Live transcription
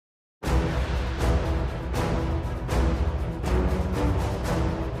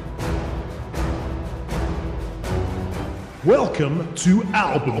Welcome to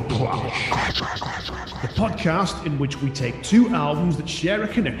Album Clash, the podcast in which we take two albums that share a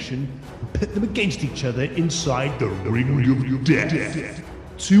connection and pit them against each other inside the ring of death.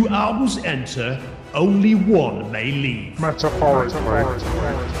 Two albums enter, only one may leave. Metaphorically.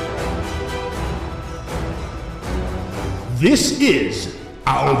 This is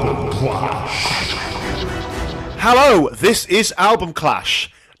Album Clash. Hello, this is Album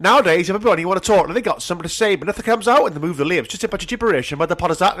Clash. Nowadays, if everybody want to talk and they got something to say, but nothing comes out and they move the lips, just a bunch of gibberish, and when the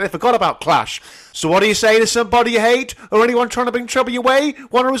pod is that, they forgot about Clash. So what do you say to somebody you hate, or anyone trying to bring trouble your way?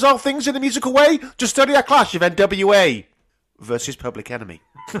 Want to resolve things in a musical way? Just study a Clash of NWA versus Public Enemy.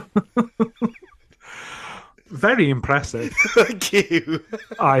 Very impressive. Thank you.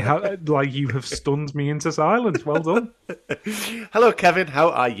 You have stunned me into silence. Well done. Hello, Kevin.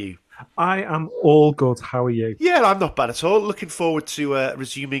 How are you? I am all good. How are you? Yeah, I'm not bad at all. Looking forward to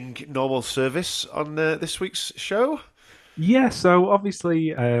resuming normal service on this week's show. Yeah, so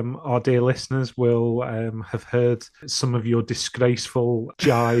obviously our dear listeners will have heard some of your disgraceful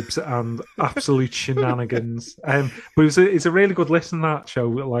jibes and absolute shenanigans. But it's a really good listen, that show.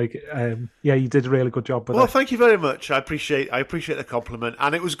 You did a really good job with it. Well, thank you very much. I appreciate the compliment,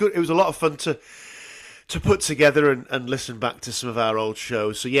 and it was good. It was a lot of fun to put together and listen back to some of our old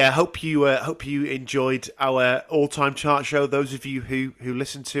shows. So yeah, hope you enjoyed our all-time chart show. Those of you who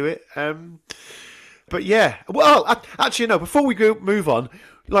listened to it. But yeah, well, actually, no. Before we move on,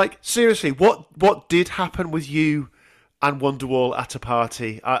 seriously, what did happen with you and Wonderwall at a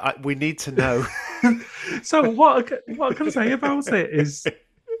party? We need to know. So what I can say about it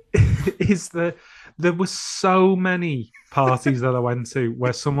is that there were so many parties that I went to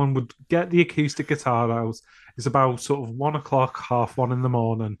where someone would get the acoustic guitar out. It's about sort of 1 o'clock, 1:30 in the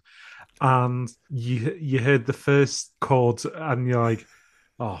morning, and you heard the first chords, and you're like,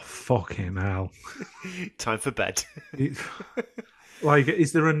 "Oh fucking hell!" Time for bed.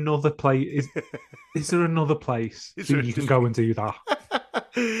 Is there another place? Is there another place that you can go and do that?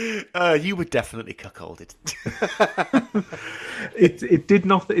 You were definitely cuckolded. It did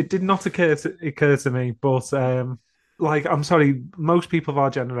not occur to me, but I'm sorry, most people of our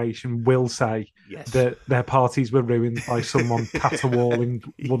generation will say that their parties were ruined by someone caterwauling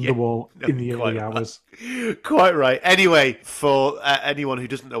Wonderwall in the early hours. Quite right. Anyway, for anyone who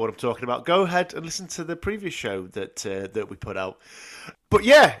doesn't know what I'm talking about, go ahead and listen to the previous show that we put out. But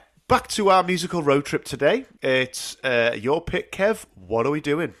yeah, back to our musical road trip today. It's your pick, Kev. What are we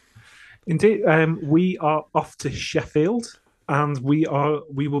doing? Indeed, we are off to Sheffield, and we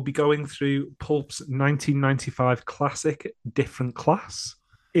will be going through Pulp's 1995 classic, Different Class.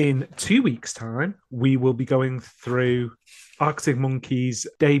 In 2 weeks' time, we will be going through Arctic Monkeys'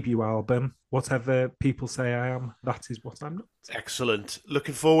 debut album, Whatever People Say I Am, That Is What I'm Not. Excellent.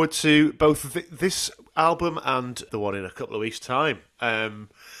 Looking forward to both this album and the one in a couple of weeks' time.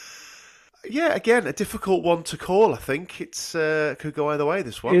 Yeah, again, a difficult one to call, I think. It's could go either way,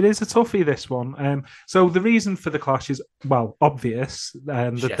 this one. It is a toughie, this one. So the reason for the clash is, well, obvious,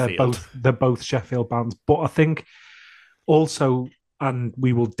 that they're both Sheffield bands. But I think also, and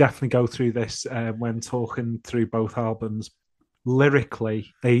we will definitely go through this when talking through both albums,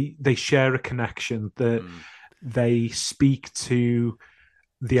 lyrically, they share a connection that they speak to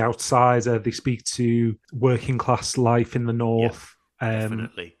the outsider, they speak to working class life in the North. Yeah,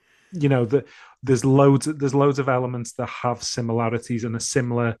 definitely. There's loads of elements that have similarities and a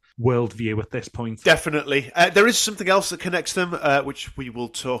similar worldview at this point. Definitely. There is something else that connects them, which we will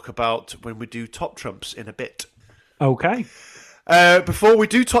talk about when we do Top Trumps in a bit. Okay. Before we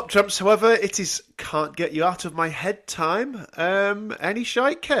do Top Trumps, however, it is Can't Get You Out of My Head time. Any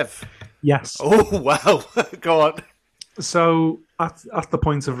shite, Kev? Yes. Oh, wow. Go on. So, at the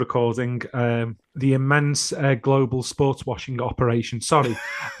point of recording, the immense global sports washing operation,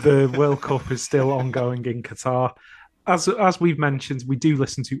 the World Cup is still ongoing in Qatar. As we've mentioned, we do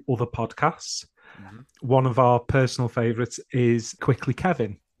listen to other podcasts. Mm-hmm. One of our personal favourites is Quickly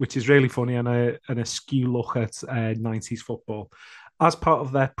Kevin, which is really funny and a skew look at 90s football. As part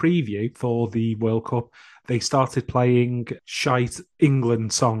of their preview for the World Cup, they started playing shite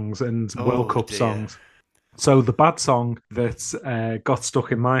England songs and World Cup songs. So the bad song that got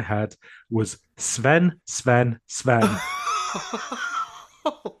stuck in my head was Sven, Sven, Sven.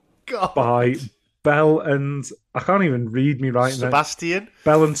 Oh, God. By Bell and... I can't even read me right now. Sebastian?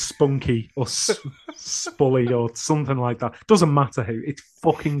 Bell and Spunky or Spully or something like that. Doesn't matter who. It's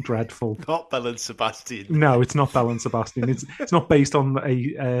fucking dreadful. Not Bell and Sebastian. No, it's not Bell and Sebastian. It's not based on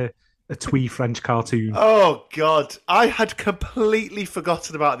a twee French cartoon. Oh, God. I had completely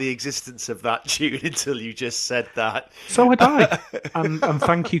forgotten about the existence of that tune until you just said that. So had I. And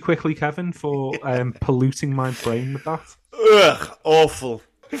thank you quickly, Kevin, for polluting my brain with that. Ugh, awful.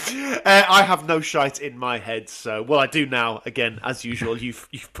 I have no shite in my head, so well, I do now. Again, as usual,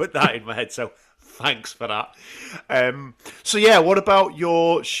 you've put that in my head, so thanks for that. So yeah, what about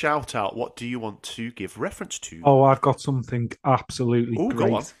your shout out? What do you want to give reference to? Oh, I've got something absolutely Ooh, great.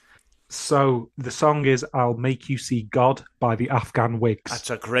 go on. So the song is "I'll Make You See God" by the Afghan Wigs. That's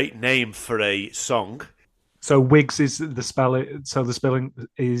a great name for a song. So Wigs is the spelling. So the spelling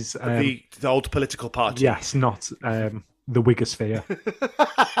is The old political party. yes, not the Wigosphere.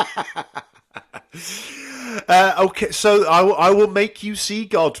 Okay, so I will make you see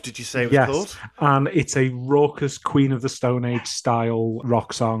God. Did you say it was Yes, called? and it's a raucous Queen of the Stone Age style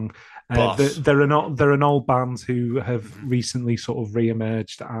rock song. They're an old band who have recently sort of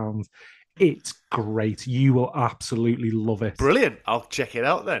re-emerged, and it's great. You will absolutely love it. Brilliant. I'll check it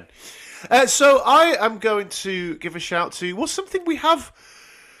out then. So I am going to give a shout to something we have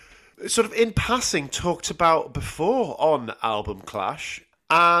sort of in passing talked about before on Album Clash,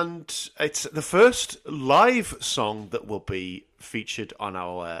 and it's the first live song that will be featured on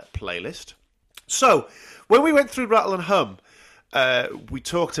our playlist. So when we went through Rattle and Hum, we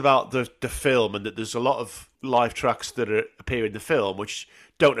talked about the film and that there's a lot of live tracks that appear in the film which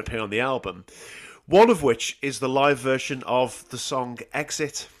don't appear on the album. One of which is the live version of the song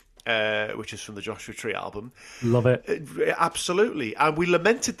Exit, which is from the Joshua Tree album. Love it. Absolutely. And we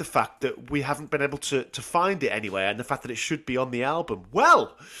lamented the fact that we haven't been able to find it anywhere and the fact that it should be on the album.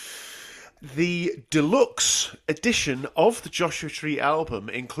 Well, the deluxe edition of the Joshua Tree album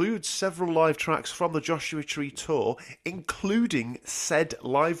includes several live tracks from the Joshua Tree tour, including said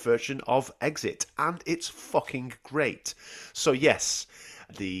live version of Exit, and it's fucking great. So yes,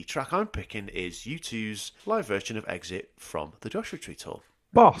 the track I'm picking is U2's live version of Exit from the Joshua Tree tour.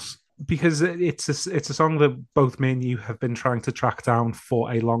 Boss, because it's a song that both me and you have been trying to track down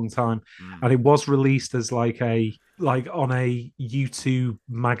for a long time, and it was released as like on a U2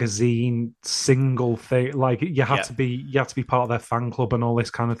 magazine single thing. Like you had to be part of their fan club and all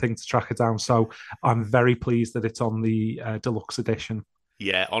this kind of thing to track it down. So I'm very pleased that it's on the deluxe edition.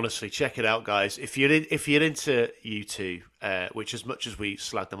 Yeah, honestly, check it out, guys. If you're into U2, which as much as we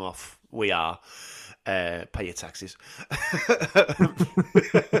slag them off, we are. Pay your taxes.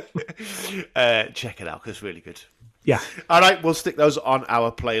 Check it out because it's really good. Yeah. All right, we'll stick those on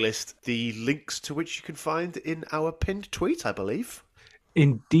our playlist. The links to which you can find in our pinned tweet, I believe.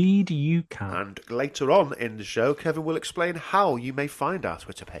 Indeed, you can. And later on in the show, Kevin will explain how you may find our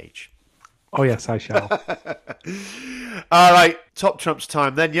Twitter page. Oh yes, I shall. All right, top trumps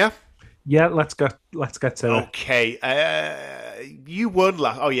time then, yeah. Yeah, let's get to it. Okay, you won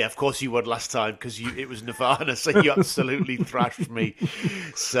last. Oh yeah, of course you won last time because it was Nirvana, so you absolutely thrashed me.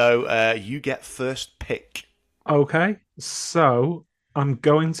 So you get first pick. Okay, so I'm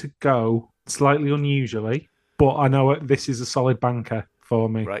going to go slightly unusually, but I know this is a solid banker for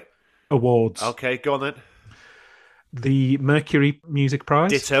me. Right. Awards. Okay, go on then. The Mercury Music Prize.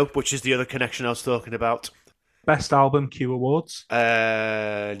 Ditto, which is the other connection I was talking about. Best Album Q Awards.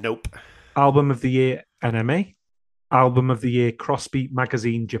 Nope. Album of the Year NME. Album of the Year Crossbeat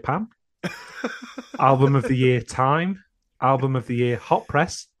Magazine Japan. Album of the Year Time. Album of the Year Hot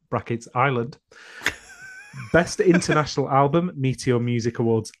Press (brackets Ireland). Best International Album Meteor Music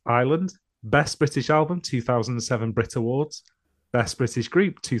Awards Ireland. Best British Album 2007 Brit Awards. Best British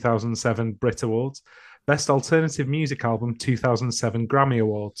Group 2007 Brit Awards. Best Alternative Music Album 2007 Grammy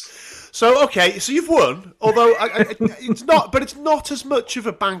Awards. So okay, so you've won, although it's not, but it's not as much of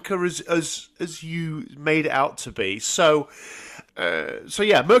a banker as you made it out to be. So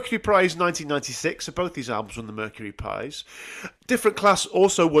yeah, Mercury Prize 1996. So both these albums won the Mercury Prize. Different Class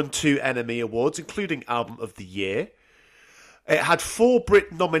also won 2 NME awards, including Album of the Year. It had 4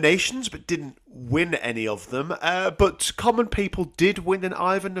 Brit nominations, but didn't win any of them. But Common People did win an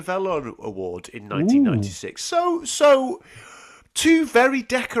Ivor Novello Award in 1996. Ooh. So 2 very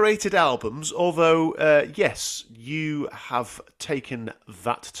decorated albums, although, yes, you have taken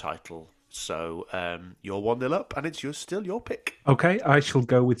that title. So you're 1-0 up, and it's still your pick. Okay, I shall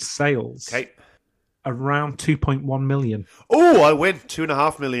go with sales. Okay. Around 2.1 million. Oh, I win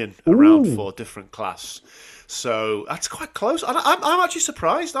 2.5 million around for Different Class. So that's quite close. I'm actually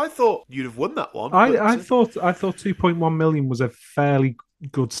surprised. I thought you'd have won that one. I thought 2.1 million was a fairly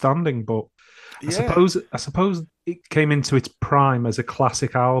good standing, but yeah. I suppose it came into its prime as a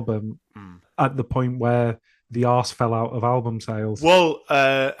classic album at the point where the arse fell out of album sales. Well,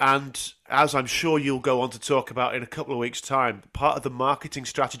 and as I'm sure you'll go on to talk about in a couple of weeks' time, part of the marketing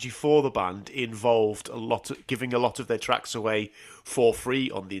strategy for the band involved giving a lot of their tracks away for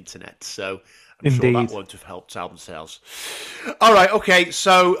free on the internet. So I'm sure that won't have helped album sales. All right, okay,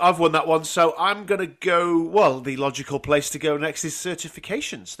 so I've won that one. So I'm going to go, well, the logical place to go next is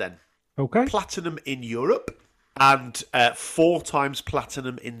certifications then. Okay. Platinum in Europe and 4 times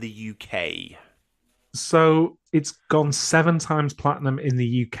platinum in the UK. So it's gone 7 times platinum in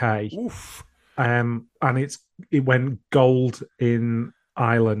the UK. Oof. And it went gold in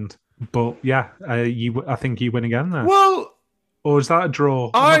Ireland. But yeah, I think you win again there. Well, or is that a draw?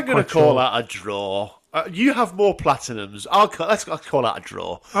 I'm going to call that a draw. You have more platinums. Let's call that a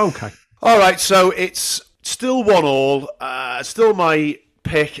draw. Okay. All right, so it's still 1-1. Still my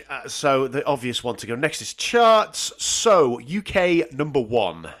pick. So the obvious one to go next is charts. So UK number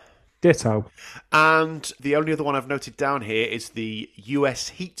 1. Ditto. And the only other one I've noted down here is the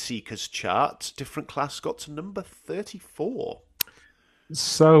US Heatseekers chart. Different Class got to number 34.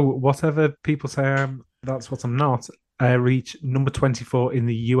 So whatever people say that's what I'm not. Reach number 24 in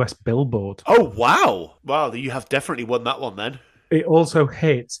the US Billboard. Oh, wow. Wow, you have definitely won that one then. It also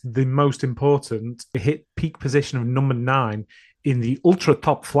hit the most important. It hit peak position of number 9 in the Ultra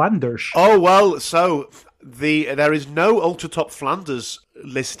Top Flanders. Oh, well, so there is no Ultra Top Flanders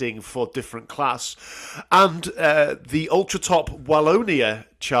listing for Different Class. And the Ultra Top Wallonia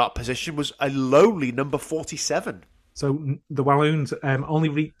chart position was a lowly number 47. So the Walloons only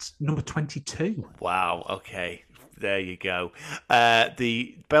reached number 22. Wow, okay. There you go.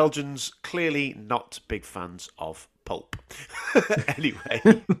 The Belgians clearly not big fans of pulp.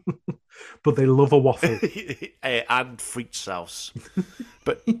 Anyway. But they love a waffle. And frites sauce.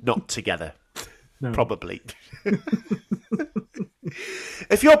 But not together. No. Probably.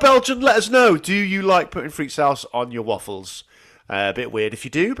 If you're Belgian, let us know. Do you like putting frites sauce on your waffles? A bit weird if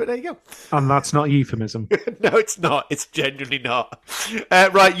you do, but there you go. And that's not euphemism. No, it's not. It's genuinely not.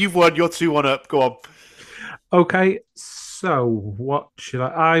 Right, you've won. You're 2-1 up. Go on. Okay, so what should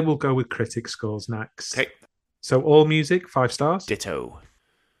I will go with critic scores next. Okay. So All Music, 5 stars. Ditto.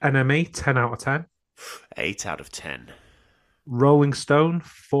 NME, 10 out of 10. 8 out of 10. Rolling Stone,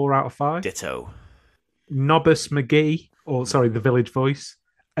 4 out of 5. Ditto. Nobbus McGee, The Village Voice,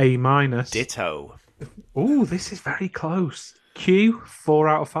 A-. Ditto. Oh, this is very close. Q, 4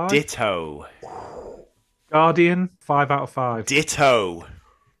 out of 5. Ditto. Guardian, 5 out of 5. Ditto.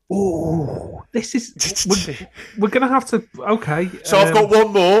 Oh, this is... We're going to have to... Okay. So I've got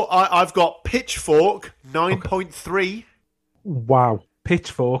one more. I've got Pitchfork, 9.3. Okay. Wow.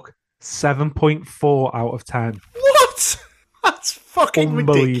 Pitchfork, 7.4 out of 10. What? That's fucking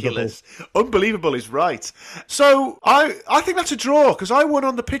ridiculous. Unbelievable is right. So I think that's a draw, because I won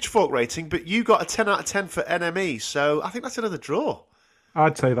on the Pitchfork rating, but you got a 10 out of 10 for NME, so I think that's another draw.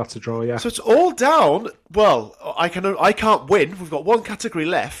 I'd say that's a draw, yeah. So it's all down. Well, I can't win. We've got one category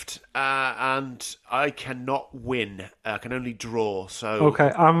left, and I cannot win. I can only draw. So okay,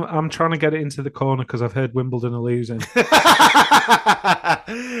 I'm trying to get it into the corner because I've heard Wimbledon are losing.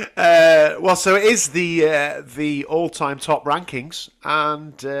 Well, so it is the all-time top rankings,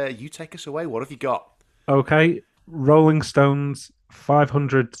 and you take us away. What have you got? Okay, Rolling Stones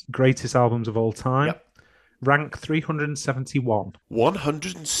 500 greatest albums of all time. Yep. Rank 371.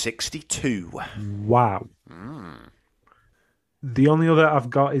 162. Wow. The only other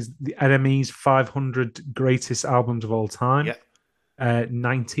I've got is the NME's 500 greatest albums of all time. Yeah.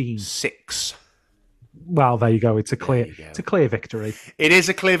 19. 6. Well, there you go. It's a clear victory. It is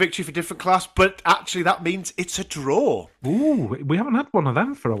a clear victory for Different Class, but actually that means it's a draw. Ooh, we haven't had one of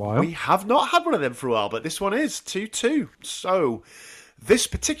them for a while. We have not had one of them for a while, but this one is 2-2. So this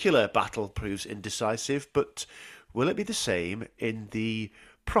particular battle proves indecisive, but will it be the same in the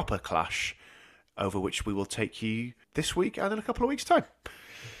proper clash over which we will take you this week and in a couple of weeks' time?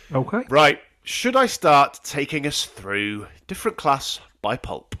 Okay. Right. Should I start taking us through Different Class by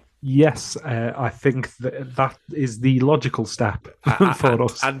Pulp? Yes, I think that is the logical step for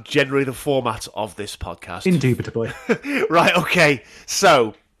us. And generally the format of this podcast. Indubitably. Right, okay.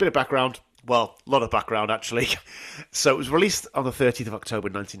 So, bit of background. Well, a lot of background, actually. So it was released on the 30th of October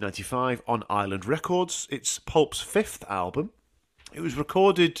 1995 on Island Records. It's Pulp's 5th album. It was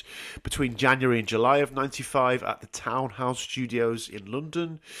recorded between January and July of 95 at the Townhouse Studios in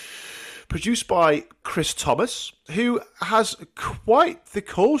London. Produced by Chris Thomas, who has quite the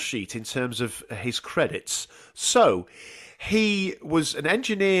call sheet in terms of his credits. So, he was an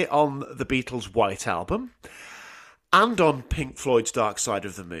engineer on the Beatles' White Album and on Pink Floyd's Dark Side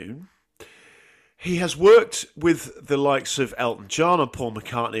of the Moon. He has worked with the likes of Elton John and Paul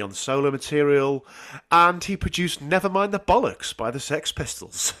McCartney on solo material, and he produced Nevermind the Bollocks by the Sex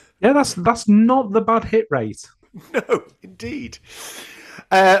Pistols. Yeah, that's not the bad hit rate. No, indeed.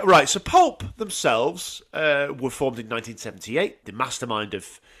 Right, so Pulp themselves were formed in 1978, the mastermind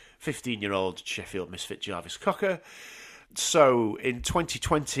of 15-year-old Sheffield misfit Jarvis Cocker. So in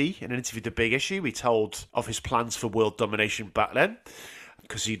 2020, in an interview with The Big Issue, he told of his plans for world domination back then,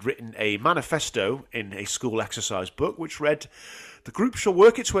 because he'd written a manifesto in a school exercise book which read, "The group shall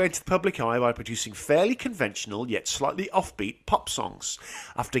work its way into the public eye by producing fairly conventional yet slightly offbeat pop songs.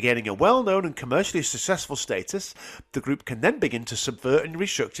 After gaining a well-known and commercially successful status, the group can then begin to subvert and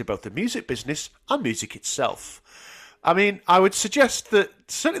restructure both the music business and music itself." I mean, I would suggest that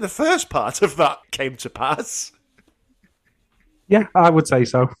certainly the first part of that came to pass. Yeah, I would say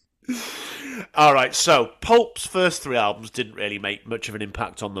so. All right, so Pulp's first 3 albums didn't really make much of an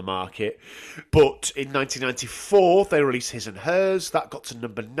impact on the market, but in 1994 they released His and Hers. That got to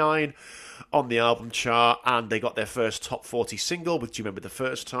number 9 on the album chart, and they got their first top 40 single with Do You Remember the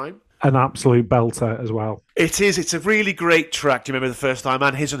First Time? An absolute belter as well. It is. It's a really great track. Do You Remember the First Time?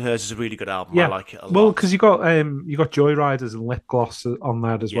 And His and Hers is a really good album. Yeah. I like it a lot. Well, because you got Joyriders and Lip Gloss on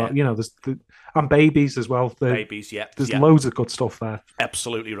there as well. You know, and Babies as well. Babies, yeah. There's loads of good stuff there.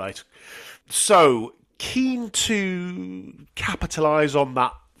 Absolutely right. So, keen to capitalise on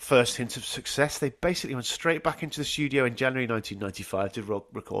that first hint of success, they basically went straight back into the studio in January 1995 to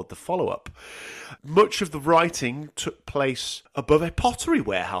record the follow-up. Much of the writing took place above a pottery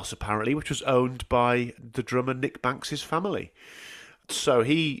warehouse, apparently, which was owned by the drummer Nick Banks' family. So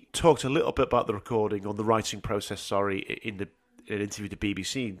he talked a little bit about the recording, on the writing process, in an interview with the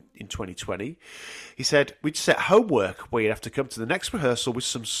BBC in 2020. He said, "We'd set homework where you'd have to come to the next rehearsal with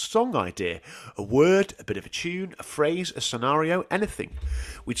some song idea, a word, a bit of a tune, a phrase, a scenario, anything.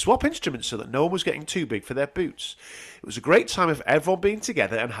 We'd swap instruments so that no one was getting too big for their boots. It was a great time of everyone being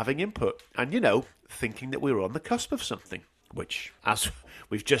together and having input, and, thinking that we were on the cusp of something," which, as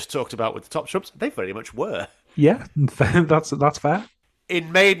we've just talked about with the Top Trumps, they very much were. Yeah, that's fair.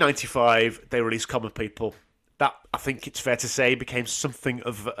 In May 95, they released Common People. That, I think it's fair to say, became something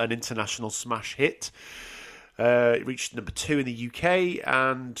of an international smash hit. It reached number 2 in the UK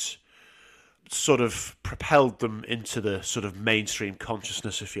and sort of propelled them into the sort of mainstream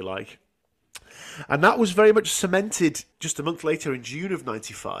consciousness, if you like. And that was very much cemented just a month later in June of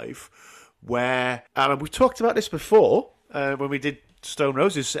 95, where, and we talked about this before, when we did Stone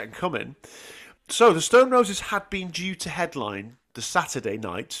Roses' Second Coming. So the Stone Roses had been due to headline the Saturday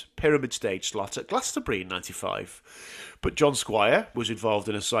night Pyramid Stage slot at Glastonbury in 95. But John Squire was involved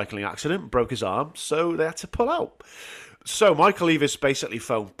in a cycling accident and broke his arm, so they had to pull out. So Michael Eavis basically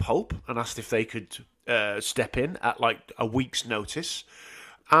phoned Pulp and asked if they could step in at like a week's notice.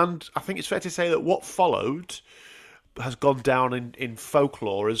 And I think it's fair to say that what followed has gone down in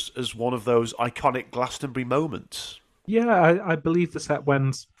folklore as one of those iconic Glastonbury moments. Yeah, I believe the set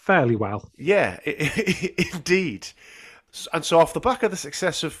went fairly well. Yeah, indeed. And so off the back of the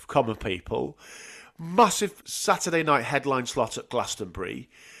success of Common People, massive Saturday night headline slot at Glastonbury,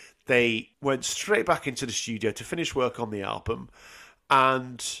 they went straight back into the studio to finish work on the album.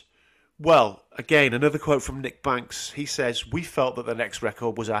 And, well, again, another quote from Nick Banks. He says, "We felt that the next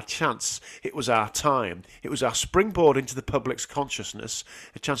record was our chance. It was our time. It was our springboard into the public's consciousness,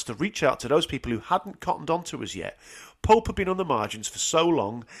 a chance to reach out to those people who hadn't cottoned onto us yet. Pulp had been on the margins for so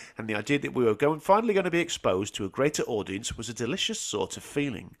long, and the idea that we were finally going to be exposed to a greater audience was a delicious sort of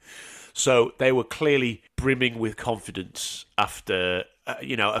feeling." So they were clearly brimming with confidence after,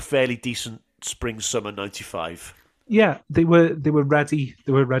 a fairly decent spring-summer 95. Yeah, they were ready.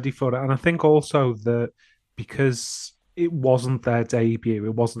 They were ready for it, and I think also that because it wasn't their debut,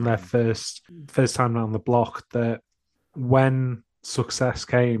 it wasn't their first time around the block, that when success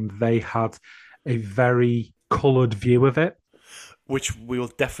came, they had a very coloured view of it, which we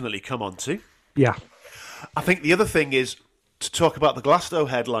will definitely come on to. Yeah, I think the other thing is to talk about the Glasgow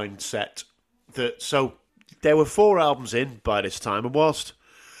headline set. So there were 4 albums in by this time, and whilst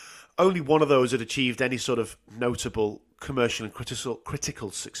only one of those had achieved any sort of notable commercial and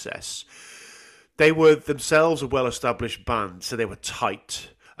critical success, they were themselves a well-established band, so they were tight.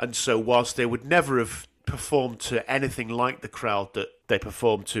 And so whilst they would never have performed to anything like the crowd that they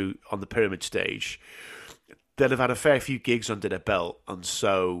performed to on the Pyramid Stage, they'd have had a fair few gigs under their belt. And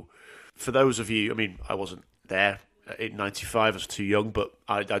so for those of you, I mean, I wasn't there in 95, I was too young, but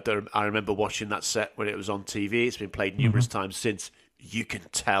I remember watching that set when it was on TV. It's been played numerous times since. You can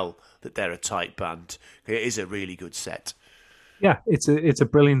tell that they're a tight band. It is a really good set. Yeah, it's a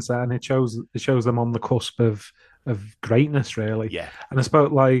brilliant set, and it shows them on the cusp of of greatness, really. Yeah. And I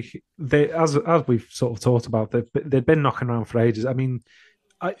suppose, like, they, as we've sort of talked about, they've been knocking around for ages. I mean,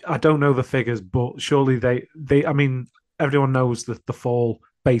 I don't know the figures, but surely they I mean, everyone knows that the Fall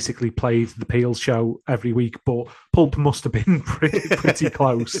basically played the Peel show every week, but Pulp must have been pretty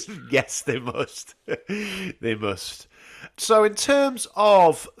close. Yes, they must. They must. So, in terms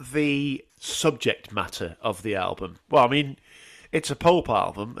of the subject matter of the album, well, I mean, it's a Pulp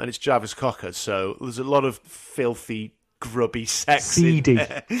album and it's Jarvis Cocker, so there's a lot of filthy, grubby sex Seedy. in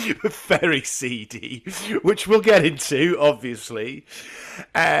there. Very seedy, which we'll get into, obviously.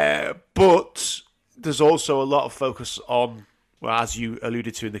 But there's also a lot of focus on, well, as you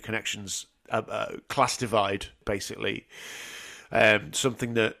alluded to in the connections, class divide, basically.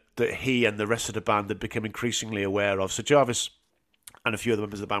 Something that he and the rest of the band had become increasingly aware of. So Jarvis and a few other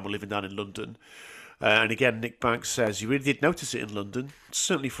members of the band were living down in London. And again, Nick Banks says, you really did notice it in London.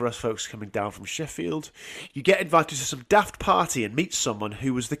 Certainly for us folks coming down from Sheffield. You get invited to some daft party and meet someone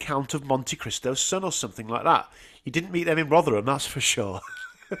who was the Count of Monte Cristo's son or something like that. You didn't meet them in Rotherham, that's for sure.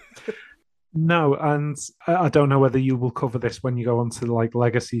 No, and I don't know whether you will cover this when you go onto the like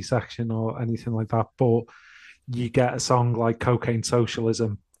legacy section or anything like that, but you get a song like Cocaine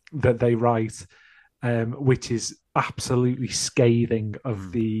Socialism that they write, which is absolutely scathing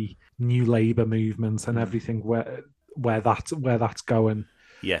of the New Labour movement and everything where that's going.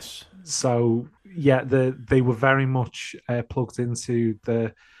 Yes. So yeah, they were very much plugged into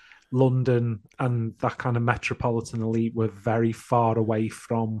the London, and that kind of metropolitan elite were very far away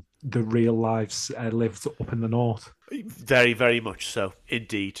from the real lives lived up in the north. Very, very much so,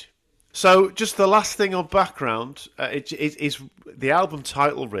 indeed. So, just the last thing on background, it is the album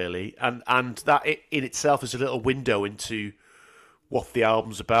title, really, and that in itself is a little window into what the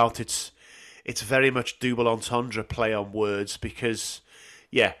album's about. It's very much double entendre play on words because,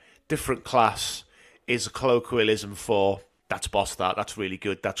 yeah, different class is a colloquialism for that's boss, that's really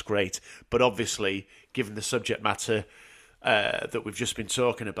good, that's great. But obviously, given the subject matter that we've just been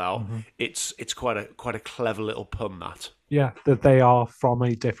talking about, it's quite a clever little pun, that. Yeah, that they are from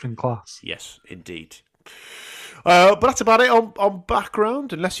a different class. Yes, indeed. But that's about it on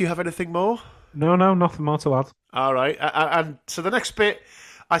background, unless you have anything more. No, nothing more to add. All right. And so the next bit,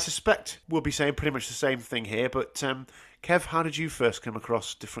 I suspect we'll be saying pretty much the same thing here. But Kev, how did you first come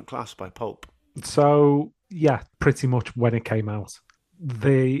across Different Class by Pulp? So, yeah, pretty much when it came out.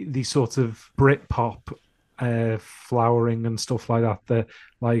 The sort of Britpop flowering and stuff like that. The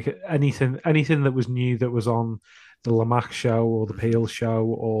like anything that was new that was on the Lamac show or the Peel show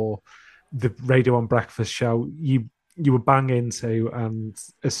or the Radio on Breakfast show, you were bang into, and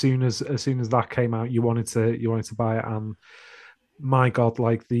as soon as that came out, you wanted to buy it. And my God,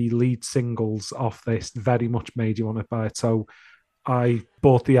 like the lead singles off this very much made you want to buy it. So I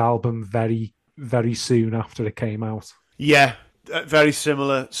bought the album very, very soon after it came out. Yeah, very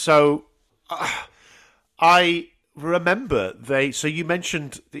similar. So I remember so you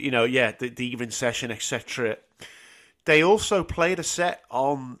mentioned that, the evening session, etc. They also played a set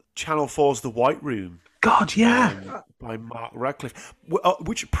on Channel 4's The White Room. God, yeah. By Mark Radcliffe,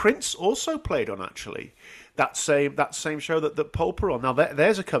 which Prince also played on, actually. That same show that Pulp are on. Now,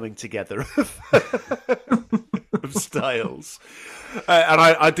 there's a coming together of styles. And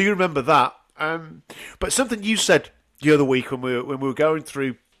I do remember that. But something you said the other week when we were going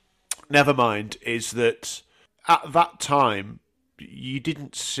through Nevermind is that at that time, we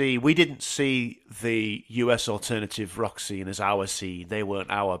didn't see the US alternative rock scene as our scene. They weren't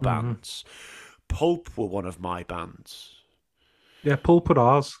our bands. Pulp were one of my bands. Yeah, Pulp were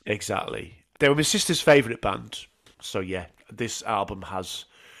ours. Exactly. They were my sister's favourite band. So yeah, this album has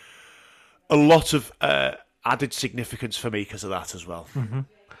a lot of added significance for me because of that as well. And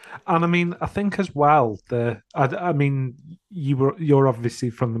I mean, I think as well, I mean, you're obviously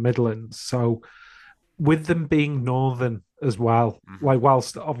from the Midlands, so with them being northern as well, like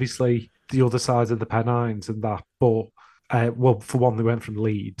whilst obviously the other side of the Pennines and that, but well, for one, they went from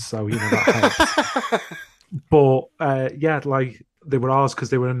Leeds, so that helps. But yeah, like they were ours because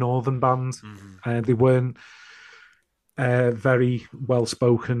they were a northern band, and they weren't very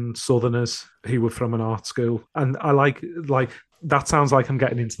well-spoken Southerners who were from an art school. And I like that sounds like I'm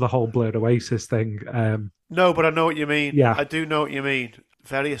getting into the whole Blurred Oasis thing. No, but I know what you mean. Yeah, I do know what you mean.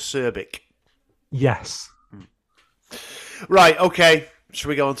 Very acerbic. Yes. Right. Okay. Should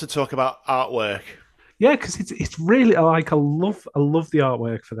we go on to talk about artwork? Yeah, because it's really like I love the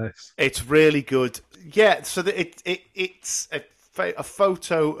artwork for this. It's really good. Yeah. So it's a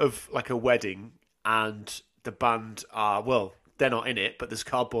photo of like a wedding, and the band are, well, they're not in it, but there's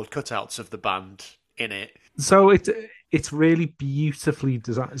cardboard cutouts of the band in it. So it's really beautifully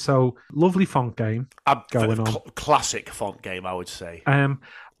designed. So lovely font game going on. Classic font game, I would say.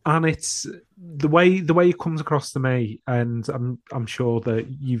 And it's the way it comes across to me, and I'm sure that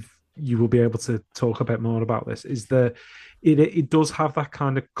you will be able to talk a bit more about this. Is that it does have that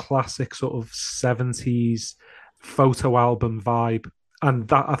kind of classic sort of 70s photo album vibe, and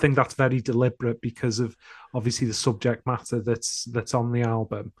that I think that's very deliberate because of obviously the subject matter that's on the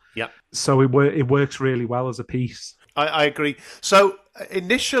album. Yeah. So it works really well as a piece. I agree. So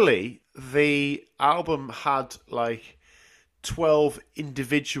initially, the album had like 12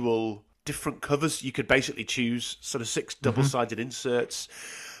 individual different covers. You could basically choose sort of 6 double-sided inserts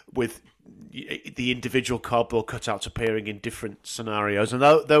with the individual cardboard cutouts appearing in different scenarios, and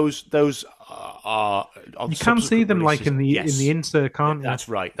those are on. You can see them releases. Like in the insert, can't you? That's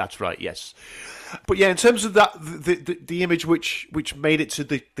right. Yes, but yeah, in terms of that, the image which made it to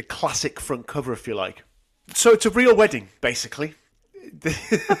the classic front cover, if you like. So it's a real wedding, basically.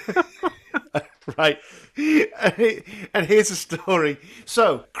 Right. And here's a story.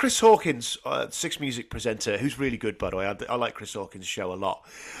 So, Chris Hawkins, Six Music presenter, who's really good, by the way. I like Chris Hawkins' show a lot.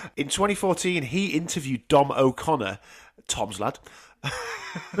 In 2014, he interviewed Dom O'Connor, Tom's lad,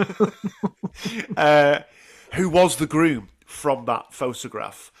 who was the groom from that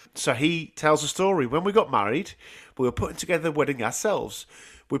photograph. So he tells a story. When we got married, we were putting together the wedding ourselves.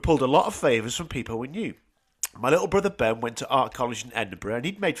 We pulled a lot of favours from people we knew. My little brother Ben went to art college in Edinburgh, and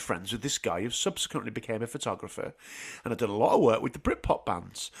he'd made friends with this guy who subsequently became a photographer and had done a lot of work with the Britpop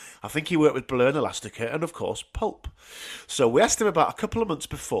bands. I think he worked with Blur and Elastica and, of course, Pulp. So we asked him about a couple of months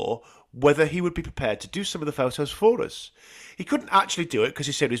before whether he would be prepared to do some of the photos for us. He couldn't actually do it because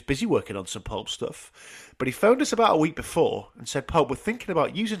he said he was busy working on some Pulp stuff, but he phoned us about a week before and said, Pulp, we're thinking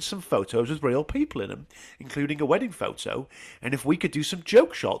about using some photos with real people in them, including a wedding photo, and if we could do some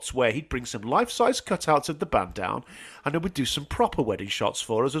joke shots where he'd bring some life-size cutouts of the band down and then would do some proper wedding shots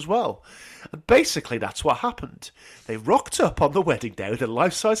for us as well. And basically that's what happened. They rocked up on the wedding day with the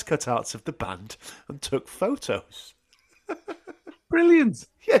life-size cutouts of the band and took photos. Brilliant.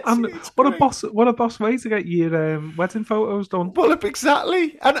 Yes, and what a boss way to get your wedding photos done. Well,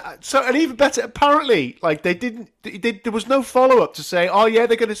 exactly. And even better, apparently, like there was no follow-up to say, oh yeah,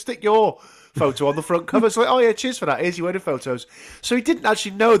 they're going to stick your photo on the front cover. It's like, oh yeah, cheers for that. Here's your wedding photos. So he didn't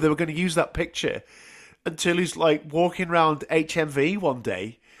actually know they were going to use that picture until he's like walking around HMV one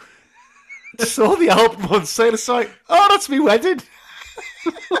day, saw the album on sale, it's like, oh, that's me wedding.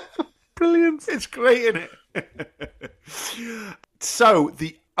 Brilliant. It's great, isn't it? So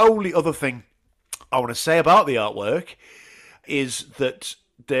the only other thing I want to say about the artwork is that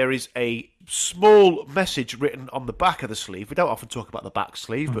there is a small message written on the back of the sleeve. We don't often talk about the back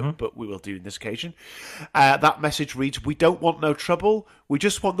sleeve, but we will do in this occasion. That message reads, we don't want no trouble. We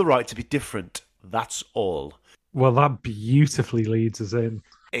just want the right to be different. That's all. Well, that beautifully leads us in.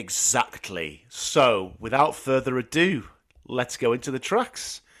 Exactly. So, without further ado, let's go into the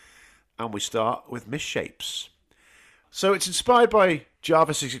tracks. And we start with Misshapes. So it's inspired by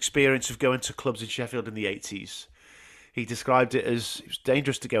Jarvis's experience of going to clubs in Sheffield in the 80s. He described it as it was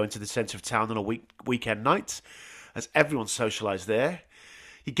dangerous to go into the centre of town on a weekend night, as everyone socialised there.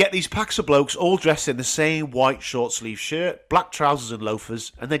 You get these packs of blokes all dressed in the same white short-sleeve shirt, black trousers and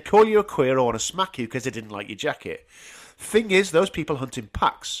loafers, and they'd call you a queer or want to smack you because they didn't like your jacket. Thing is, those people hunt in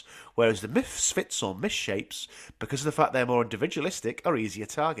packs, whereas the misfits or misshapes, because of the fact they're more individualistic, are easier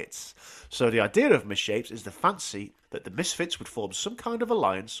targets. So the idea of misshapes is the fancy that the misfits would form some kind of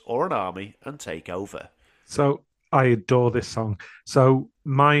alliance or an army and take over. So I adore this song. So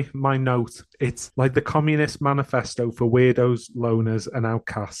my note, it's like the Communist Manifesto for weirdos, loners and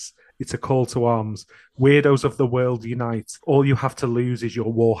outcasts. It's a call to arms. Weirdos of the world unite. All you have to lose is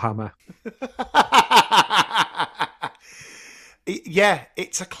your warhammer. Yeah,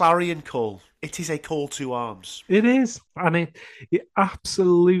 it's a clarion call. It is a call to arms. It is. And it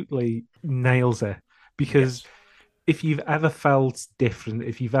absolutely nails it. Because if you've ever felt different,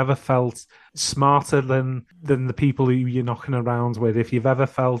 if you've ever felt smarter than the people who you're knocking around with, if you've ever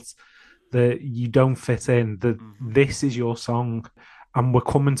felt that you don't fit in, that this is your song and we're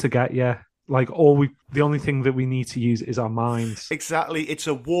coming to get you. Like the only thing that we need to use is our minds. Exactly. It's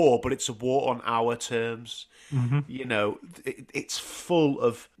a war, but it's a war on our terms. Mm-hmm. You know, it's full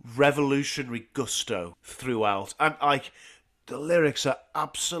of revolutionary gusto throughout. And the lyrics are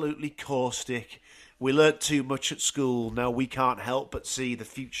absolutely caustic. We learnt too much at school. Now we can't help but see the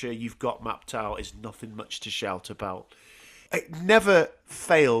future you've got mapped out is nothing much to shout about. It never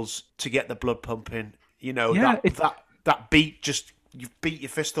fails to get the blood pumping. You know, that beat just... You beat your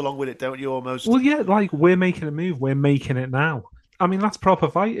fist along with it, don't you, almost? Well, yeah, like, we're making a move. We're making it now. I mean, that's proper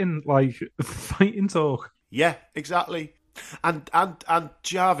fighting, like, fighting talk. Yeah, exactly. And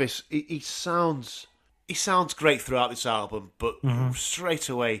Jarvis, he sounds great throughout this album, but straight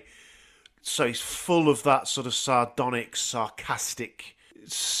away, so he's full of that sort of sardonic, sarcastic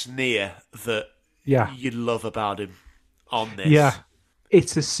sneer that you love about him on this. Yeah,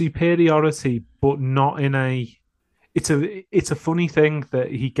 it's a superiority, but not in a. It's a funny thing that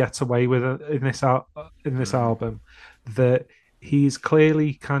he gets away with in this album, that he's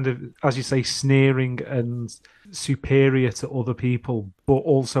clearly kind of, as you say, sneering and superior to other people, but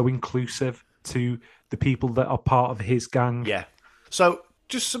also inclusive to the people that are part of his gang. Yeah. So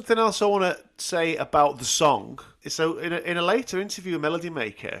just something else I want to say about the song. So in a later interview with Melody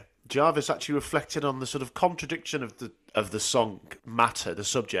Maker, Jarvis actually reflected on the sort of contradiction of the song matter, the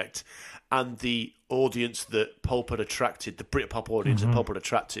subject, and the audience that Pulp had attracted, the Britpop audience that Pulp had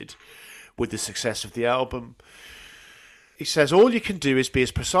attracted with the success of the album. He says, all you can do is be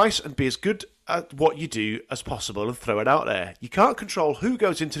as precise and be as good at what you do as possible and throw it out there. You can't control who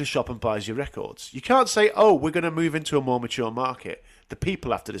goes into the shop and buys your records. You can't say, oh, we're going to move into a more mature market. The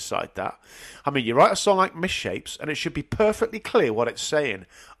people have to decide that. I mean, you write a song like Misshapes and it should be perfectly clear what it's saying.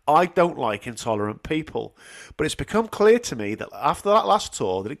 I don't like intolerant people. But it's become clear to me that after that last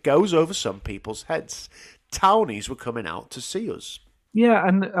tour that it goes over some people's heads. Townies were coming out to see us. Yeah,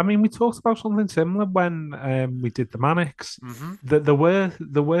 and I mean, we talked about something similar when we did the Manics. That there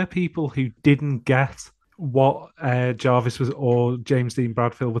were people who didn't get what Jarvis was or James Dean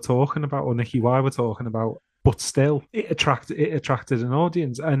Bradfield were talking about or Nicky Y were talking about, but still it attracted an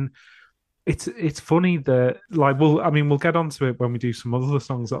audience. And it's funny that, like, we'll get onto it when we do some other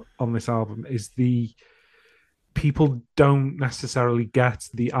songs on this album, is the people don't necessarily get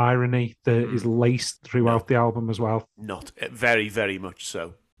the irony that is laced throughout the album as well. Not very, very much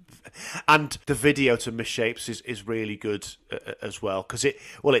so. And the video to Misshapes is really good as well, because it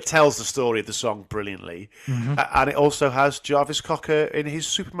tells the story of the song brilliantly, and it also has Jarvis Cocker in his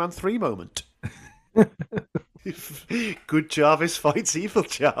Superman 3 moment. Good Jarvis fights evil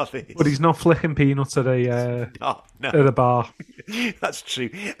Jarvis. But he's not flicking peanuts at at a bar. That's true.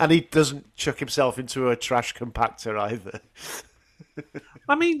 And he doesn't chuck himself into a trash compactor either.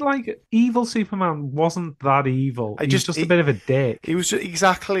 I mean, like, evil Superman wasn't that evil. He's just a bit of a dick. He was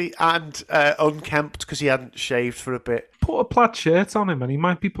exactly, and unkempt because he hadn't shaved for a bit. Put a plaid shirt on him and he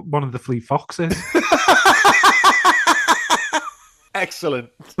might be one of the Fleet Foxes. Excellent.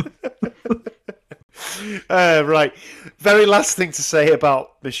 Right. Very last thing to say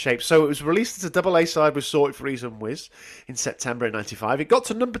about Misshapes. So it was released as a double A side with Sorted for Ease and Wiz in September of 95. It got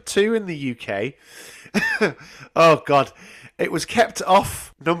to number 2 in the UK. Oh, God. It was kept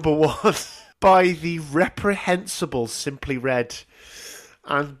off number 1 by the reprehensible Simply Red.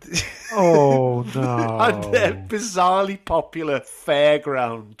 And oh, no. And their bizarrely popular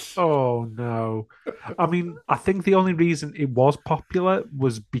Fairground. Oh, no. I mean, I think the only reason it was popular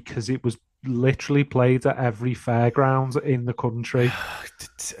was because it was literally played at every fairground in the country.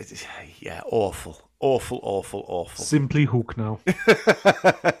 Yeah, awful. Simply hook now.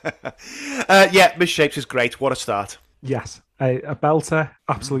 Yeah, Misshapes is great. What a start. Yes, a belter,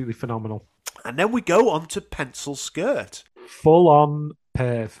 absolutely phenomenal. And then we go on to Pencil Skirt. Full on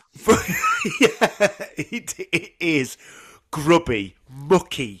perv. Yeah, it is grubby,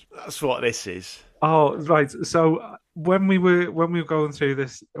 mucky. That's what this is. Oh, right. So when we were going through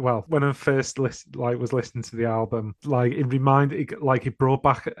this, well, when I first was listening to the album, like, it brought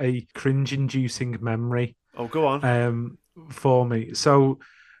back a cringe-inducing memory. Oh, go on. For me. So,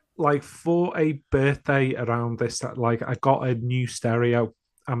 like, for a birthday around this, like, I got a new stereo.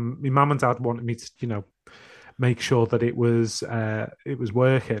 My mum and dad wanted me to, make sure that it was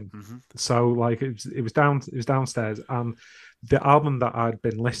working. So, like, it was downstairs, and the album that I'd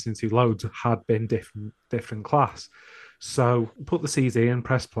been listening to loads had been different class. So put the CD in,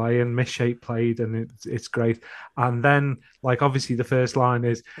 press play, and Misshape played, and it's great. And then, like, obviously the first line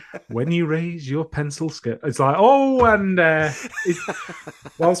is, when you raise your pencil skirt. It's like, oh, and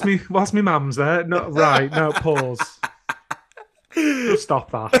whilst me mum's there. No, right, no, pause. Just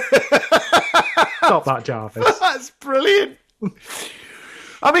stop that. Stop that, Jarvis. That's brilliant.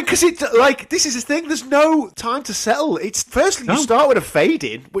 I mean, because this is the thing. There's no time to settle. It's firstly you start with a fade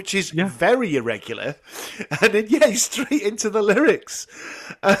in, which is very irregular, and then you straight into the lyrics.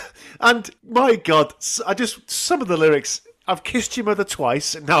 And my God, some of the lyrics. I've kissed your mother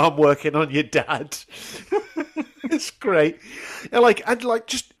twice, and now I'm working on your dad. It's great.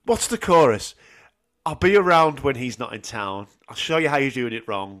 Just what's the chorus? I'll be around when he's not in town. I'll show you how you're doing it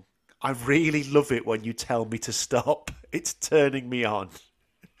wrong. I really love it when you tell me to stop. It's turning me on.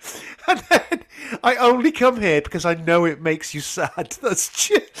 And then I only come here because I know it makes you sad.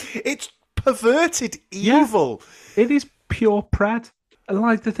 It's perverted evil. It is pure pred.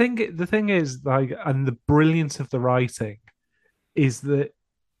 Like the thing is like, and the brilliance of the writing is that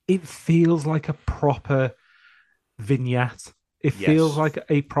it feels like a proper vignette. It feels like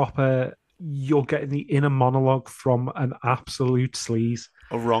a proper. You're getting the inner monologue from an absolute sleaze.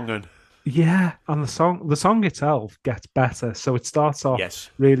 A wrong un. Yeah, and the song itself gets better. So it starts off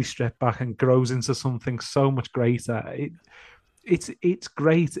really stripped back and grows into something so much greater. It's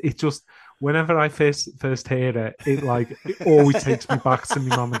great. It just, whenever I first hear it, it always takes me back to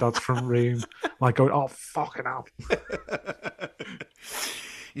my mum and dad's front room, like going, "Oh fucking hell!"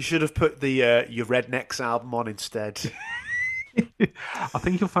 You should have put the your Rednecks album on instead. I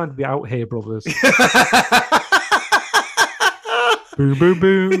think you'll find the Out Here Brothers. Boom, boom,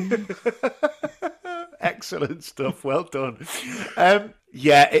 boom. Excellent stuff. Well done.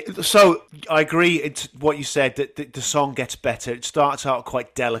 So I agree. It's what you said, that the song gets better. It starts out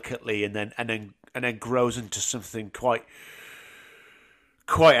quite delicately, and then grows into something quite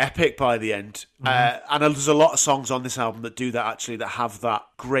epic by the end. And there's a lot of songs on this album that do that, actually, that have that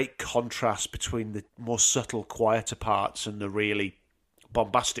great contrast between the more subtle, quieter parts and the really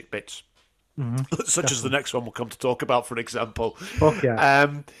bombastic bits. Such as the next one we'll come to talk about, for example. Fuck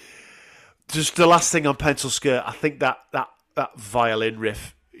yeah. Just the last thing on Pencil Skirt, I think that violin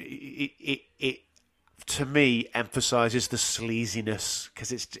riff, it to me emphasizes the sleaziness,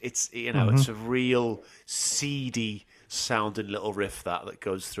 because it's it's a real seedy sounding little riff that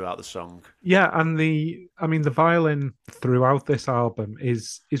goes throughout the song. Yeah, and the violin throughout this album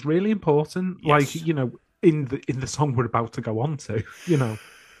is really important. Yes. Like, in the song we're about to go on to,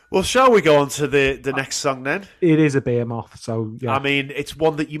 Well, shall we go on to the next song then? It is a Behemoth, so yeah. I mean, it's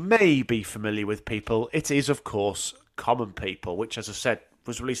one that you may be familiar with, people. It is, of course, Common People, which, as I said,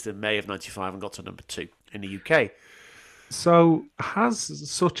 was released in May of '95 and got to number 2 in the UK. So, has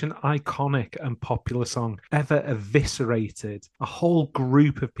such an iconic and popular song ever eviscerated a whole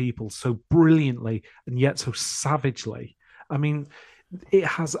group of people so brilliantly and yet so savagely? I mean, it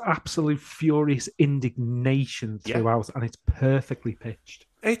has absolute furious indignation throughout, and it's perfectly pitched.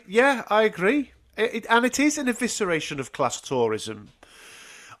 I agree. And it is an evisceration of class tourism.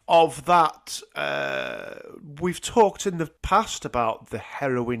 Of that, we've talked in the past about the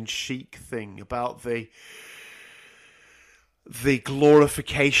heroin chic thing, about the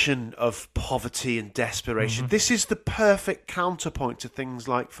glorification of poverty and desperation. This is the perfect counterpoint to things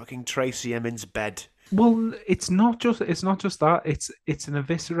like fucking Tracy Emin's Bed. Well, it's not just that. It's an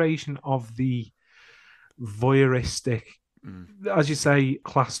evisceration of the voyeuristic, as you say,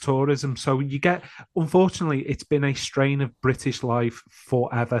 class tourism. So you get, unfortunately, it's been a strain of British life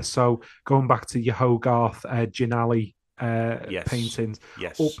forever. So going back to your Hogarth, Ginali paintings,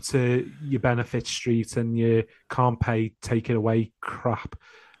 up to your Benefit Street and your can't pay, take it away crap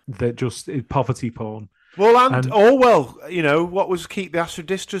that just poverty porn. Well, and Orwell, what was Keep the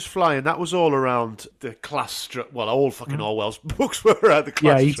Aspidistras Flying? That was all around the class structure. Well, all fucking Orwell's books were around the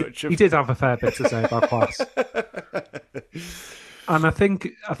class structure. He did have a fair bit to say about class. And I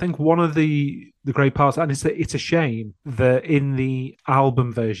think one of the great parts, and it's a shame that in the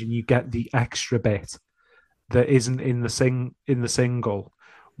album version you get the extra bit that isn't in the single,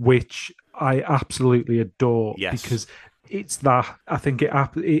 which I absolutely adore, because it's that, I think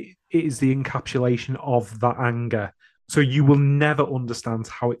it is the encapsulation of that anger. So you will never understand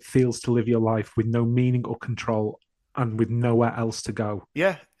how it feels to live your life with no meaning or control and with nowhere else to go.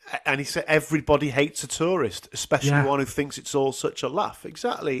 Yeah, and he said everybody hates a tourist, especially one who thinks it's all such a laugh.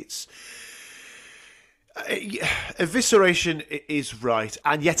 Exactly, it's evisceration is right,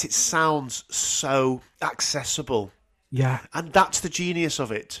 and yet it sounds so accessible. Yeah, and that's the genius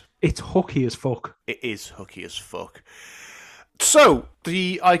of it. It's hooky as fuck. It is hooky as fuck. So,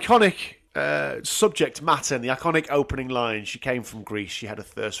 the iconic subject matter and the iconic opening line, she came from Greece, she had a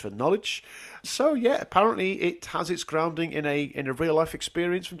thirst for knowledge. So, yeah, apparently it has its grounding in a real-life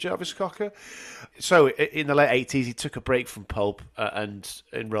experience from Jarvis Cocker. So, in the late 80s, he took a break from pulp and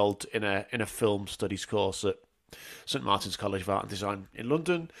enrolled in a film studies course at St Martin's College of Art and Design in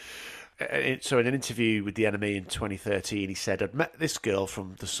London. So in an interview with The NME in 2013, he said, "I'd met this girl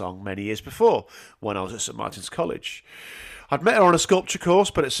from the song many years before when I was at St Martin's College. I'd met her on a sculpture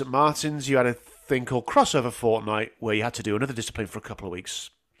course, but at St Martin's you had a thing called Crossover Fortnight where you had to do another discipline for a couple of weeks.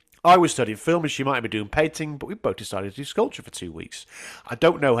 I was studying film and she might have been doing painting, but we both decided to do sculpture for 2 weeks. I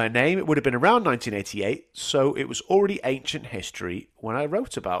don't know her name. It would have been around 1988, so it was already ancient history when I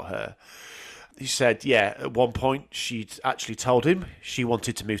wrote about her." He said, at one point she'd actually told him she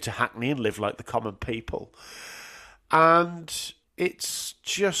wanted to move to Hackney and live like the common people. And it's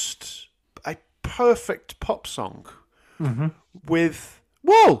just a perfect pop song with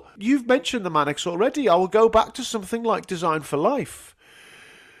Well, you've mentioned the Manics already. I will go back to something like Design for Life,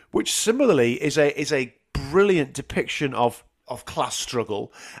 which similarly is a brilliant depiction of class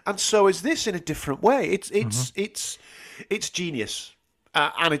struggle, and so is this in a different way. It's genius,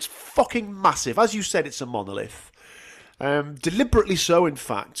 and it's fucking massive. As you said, it's a monolith, deliberately so, in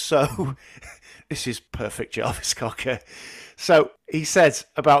fact. So this is perfect, Jarvis Cocker. So he says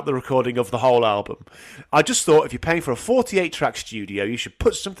about the recording of the whole album, I just thought if you're paying for a 48-track studio, you should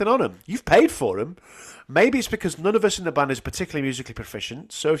put something on them. You've paid for them. Maybe it's because none of us in the band is particularly musically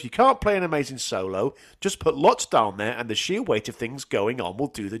proficient, so if you can't play an amazing solo, just put lots down there and the sheer weight of things going on will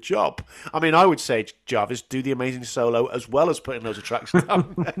do the job. I mean, I would say, Jarvis, do the amazing solo as well as putting loads of tracks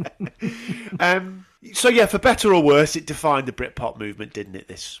down there. So yeah, for better or worse, it defined the Britpop movement, didn't it,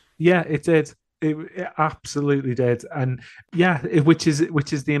 this? Yeah, it did. It absolutely did, and yeah, which is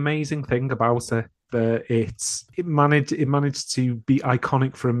the amazing thing about it. That it managed to be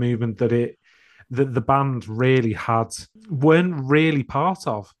iconic for a movement that the band really weren't really part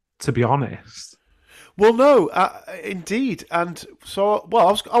of, to be honest. Well, no, indeed, and so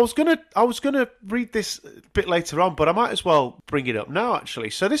I was gonna read this a bit later on, but I might as well bring it up now.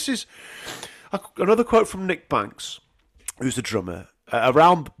 Actually, so this is another quote from Nick Banks, who's the drummer,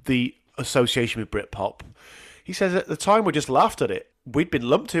 around the association with Britpop. He says, at the time we just laughed at it. We'd been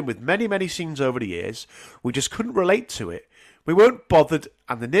lumped in with many, many scenes over the years. We just couldn't relate to it. We weren't bothered,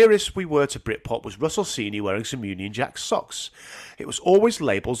 and the nearest we were to Britpop was Russell Senior wearing some Union Jack socks. It was always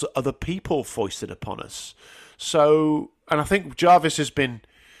labels that other people foisted upon us. So, and I think Jarvis has been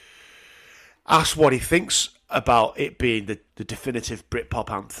asked what he thinks about it being the definitive Britpop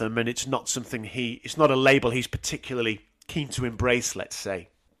anthem, and it's not something it's not a label he's particularly keen to embrace, let's say.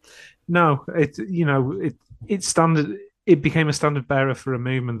 No, it became a standard bearer for a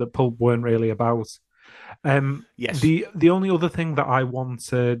movement that Pulp weren't really about. Yes. The only other thing that I want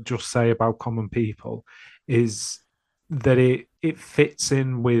to just say about Common People is that it fits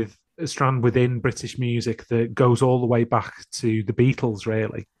in with a strand within British music that goes all the way back to the Beatles,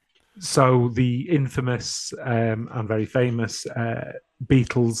 really. So the infamous and very famous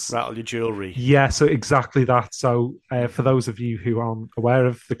Beatles... Rattle Your Jewellery. Yeah, so exactly that. So for those of you who aren't aware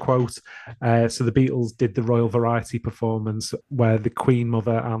of the quote, so the Beatles did the Royal Variety performance where the Queen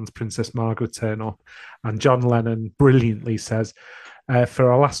Mother and Princess Margaret turn up, and John Lennon brilliantly says, for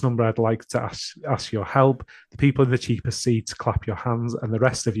our last number, I'd like to ask your help. The people in the cheapest seats, clap your hands, and the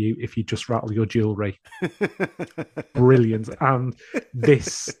rest of you, if you just rattle your jewellery. Brilliant. And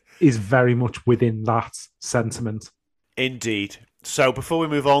this is very much within that sentiment. Indeed. So before we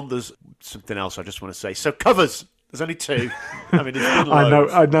move on, there's something else I just want to say. So covers, there's only two. I mean, there's been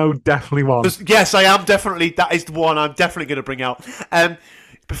loads. I know, definitely one. Yes, I am definitely. That is the one I'm definitely going to bring out.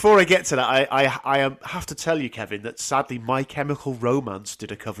 Before I get to that, I have to tell you, Kevin, that sadly My Chemical Romance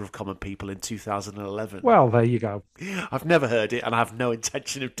did a cover of Common People in 2011. Well, there you go. I've never heard it, and I have no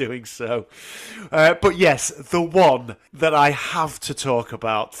intention of doing so. But yes, the one that I have to talk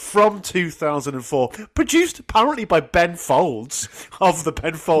about from 2004, produced apparently by Ben Folds of the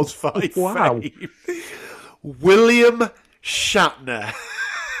Ben Folds 5 Wow. fame. William Shatner.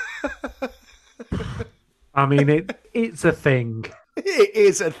 I mean, it's a thing. It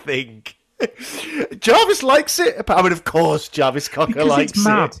is a thing. Jarvis likes it. I mean, of course, Jarvis Cocker because likes it's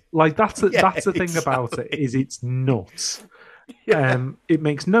mad. it. Like that's the thing exactly. about it is it's nuts. Yeah. It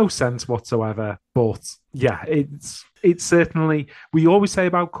makes no sense whatsoever. But yeah, it's certainly. We always say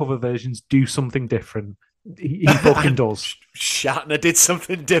about cover versions, do something different. He fucking does. Shatner did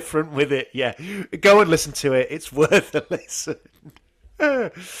something different with it. Yeah, go and listen to it. It's worth a listen.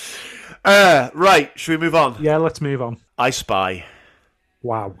 Right, should we move on? Yeah, let's move on. I Spy.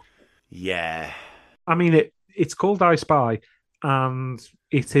 Wow. Yeah. I mean, it's called I Spy, and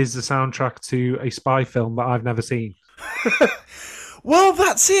it is the soundtrack to a spy film that I've never seen. Well,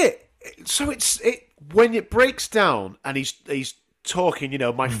 that's it. So it's when it breaks down and he's talking,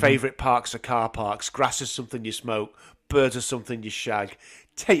 my favourite parks are car parks, grass is something you smoke, birds are something you shag,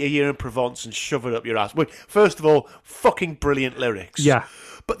 take a year in Provence and shove it up your ass. Well, first of all, fucking brilliant lyrics. Yeah.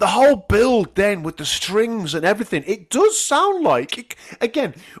 But the whole build then with the strings and everything, it does sound like,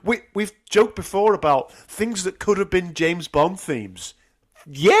 again, we've joked before about things that could have been James Bond themes.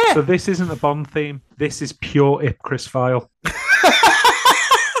 Yeah. So this isn't a Bond theme. This is pure Ipcris file.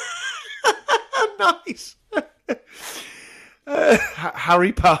 Nice.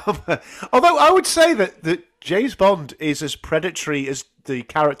 Harry Palmer. Although I would say that James Bond is as predatory as the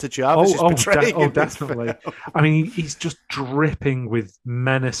character Jarvis is portraying. Definitely. I mean, he's just dripping with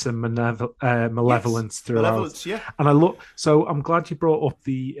menace and malevolence throughout. Malevolence, yeah. And so I'm glad you brought up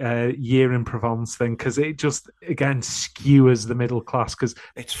the year in Provence thing, because it just, again, skewers the middle class. Because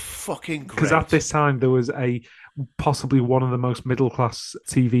it's fucking great. Because at this time, there was possibly one of the most middle class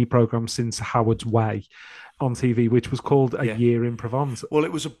TV programs since Howard's Way on TV, which was called A Year in Provence. Well,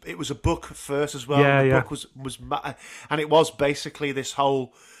 it was a book first as well. Yeah, the book was and it was basically this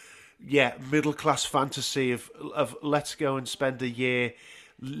whole middle class fantasy of let's go and spend a year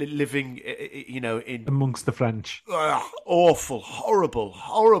living, in amongst the French. Awful,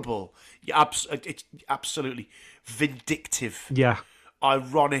 horrible. It's absolutely vindictive. Yeah,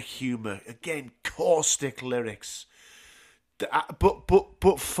 ironic humor, again, caustic lyrics.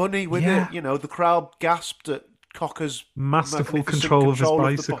 But funny with it, the crowd gasped at Cocker's masterful control of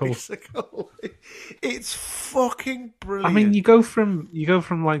his bicycle. It's fucking brilliant. I mean, you go from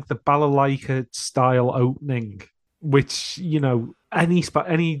like the balalaika style opening, which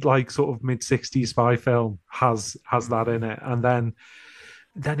any like sort of mid-60s spy film has that in it, and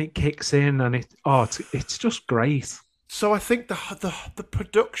then it kicks in, and it's just great. So I think the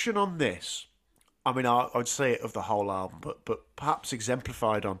production on this, I mean, I would say it of the whole album, but perhaps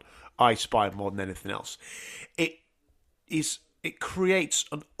exemplified on I Spy more than anything else. It creates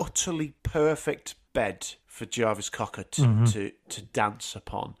an utterly perfect bed for Jarvis Cocker to dance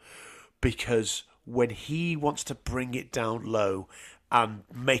upon, because when he wants to bring it down low and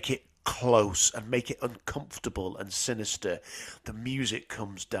make it close and make it uncomfortable and sinister, the music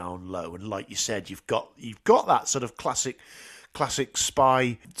comes down low, and like you said, you've got that sort of classic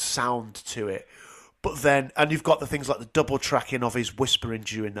spy sound to it. But then, and you've got the things like the double tracking of his whispering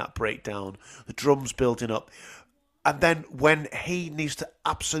during that breakdown, the drums building up. And then when he needs to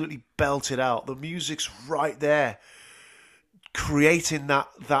absolutely belt it out, the music's right there, creating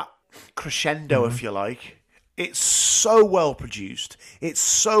that crescendo, if you like. It's so well produced. It's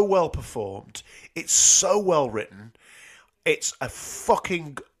so well performed. It's so well written. It's a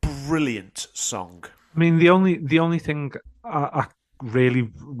fucking brilliant song. I mean, the only thing I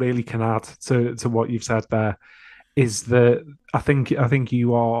really can add to what you've said there is that I think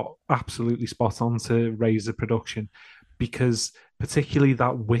you are absolutely spot on to raise the production, because particularly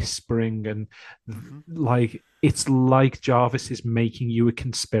that whispering and like, it's like Jarvis is making you a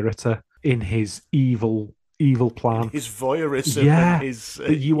conspirator in his evil plan, his voyeurism, and his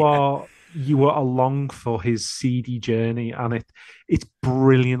you are along for his seedy journey, and it's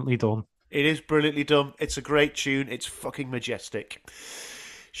brilliantly done. It is brilliantly done. It's a great tune. It's fucking majestic.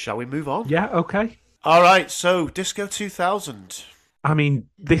 Shall we move on? Yeah, okay. All right, so Disco 2000. I mean,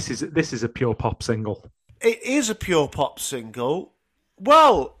 this is a pure pop single. It is a pure pop single.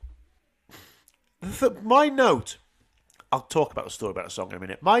 Well, my note, I'll talk about the story about the song in a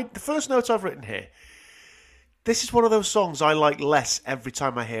minute. The first note I've written here, this is one of those songs I like less every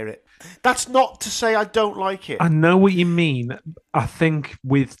time I hear it. That's not to say I don't like it. I know what you mean. I think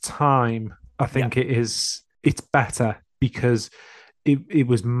with time, it's better, because it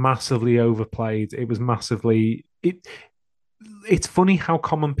was massively overplayed. It was massively... It's funny how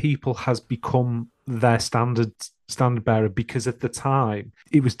Common People has become their standard bearer, because at the time,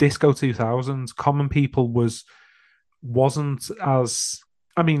 it was Disco 2000. Common People wasn't as...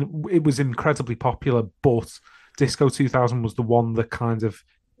 I mean, it was incredibly popular, but Disco 2000 was the one that kind of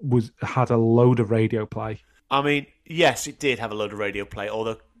had a load of radio play. I mean, yes, it did have a load of radio play,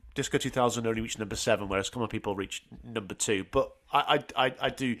 although Disco 2000 only reached number 7, whereas Come On People reached number 2. But I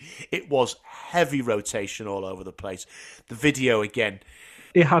do. It was heavy rotation all over the place. The video, again,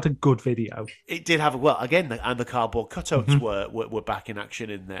 it had a good video. It did have and the cardboard cutouts were back in action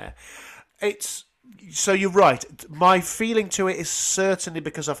in there. So you're right. My feeling to it is certainly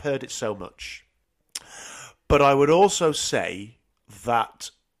because I've heard it so much. But I would also say that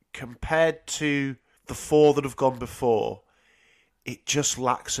compared to the 4 that have gone before, it just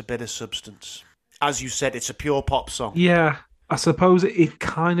lacks a bit of substance. As you said, it's a pure pop song. Yeah, I suppose it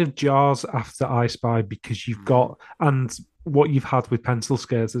kind of jars after I Spy, because you've got, and what you've had with Pencil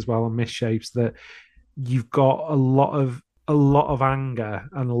Skirts as well and Misshapes, that you've got a lot of anger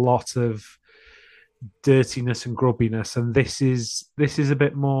and a lot of dirtiness and grubbiness, and this is a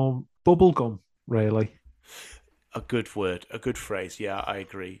bit more bubblegum, really. A good word, a good phrase. Yeah, I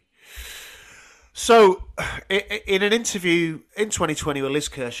agree. So, in an interview in 2020 with Liz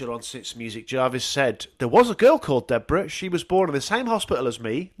Kershaw on Sits Music, Jarvis said, there was a girl called Deborah. She was born in the same hospital as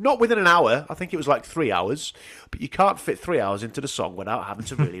me, not within an hour. I think it was like 3 hours. But you can't fit 3 hours into the song without having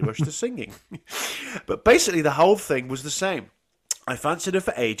to really rush the singing. But basically, the whole thing was the same. I fancied her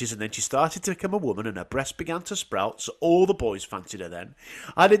for ages, and then she started to become a woman, and her breasts began to sprout, so all the boys fancied her then.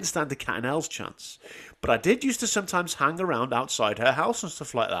 I didn't stand a cat and hell's chance. But I did used to sometimes hang around outside her house and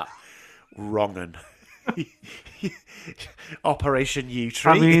stuff like that. Wrong'un. Operation U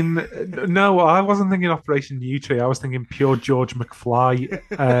Tree. I mean, no, I wasn't thinking Operation U Tree. I was thinking pure George McFly.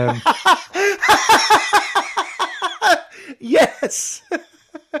 Yes.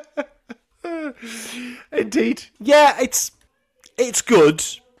 Indeed. Yeah, it's good.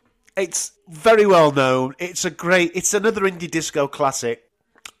 It's very well known. It's another indie disco classic.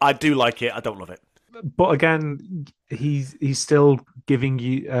 I do like it. I don't love it. But again, he's still giving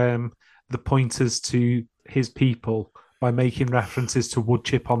you the pointers to his people by making references to wood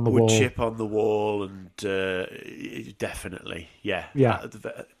chip on the wall. Wood chip on the wall, and definitely, yeah.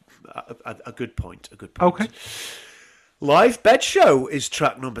 A good point. A good point. Okay. Live Bed Show is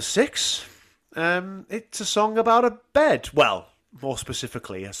track number 6. It's a song about a bed. Well, more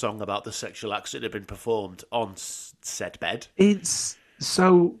specifically, a song about the sexual acts that have been performed on said bed. It's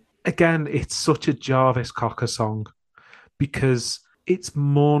such a Jarvis Cocker song because it's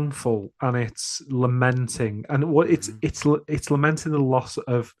mournful and it's lamenting, and what it's lamenting the loss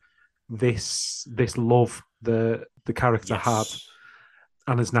of this love the character had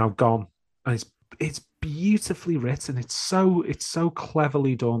and is now gone, and it's beautifully written. It's so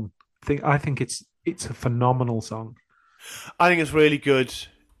cleverly done. I think it's a phenomenal song. I think it's really good.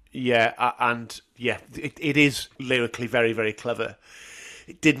 Yeah, and yeah, it is lyrically very, very clever.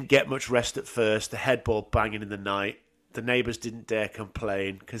 It didn't get much rest at first. The headboard banging in the night. The neighbours didn't dare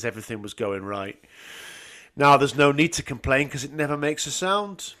complain because everything was going right. Now there's no need to complain because it never makes a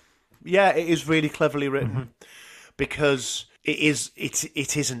sound. Yeah, it is really cleverly written because it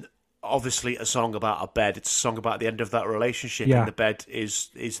isn't obviously a song about a bed. It's a song about the end of that relationship, and the bed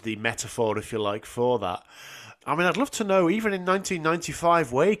is the metaphor, if you like, for that. I mean, I'd love to know, even in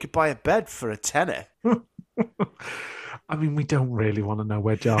 1995, where you could buy a bed for a tenner. I mean, we don't really want to know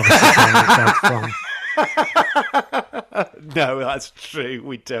where Jarvis is buying his bed from. No, that's true.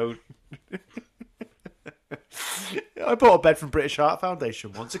 We don't. I bought a bed from British Heart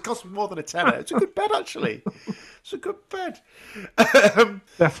Foundation once. It cost me more than a tenner. It's a good bed, actually. It's a good bed.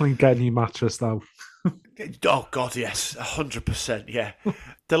 Definitely get a new mattress, though. Oh, God, yes. 100%, yeah.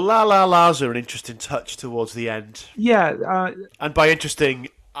 The La La La's are an interesting touch towards the end. Yeah. And by interesting,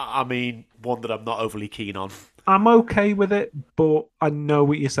 I mean one that I'm not overly keen on. I'm okay with it, but I know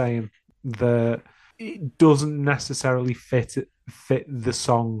what you're saying. It doesn't necessarily fit the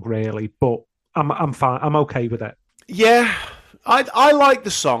song, really, but I'm fine. I'm okay with it. Yeah, I like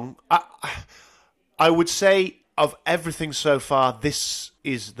the song. I would say of everything so far, this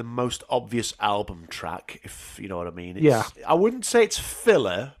is the most obvious album track, if you know what I mean. Yeah. I wouldn't say it's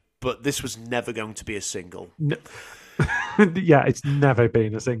filler, but this was never going to be a single. No. Yeah, it's never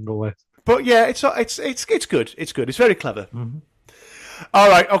been a single. But yeah, it's good. It's good. It's very clever. Mm-hmm. All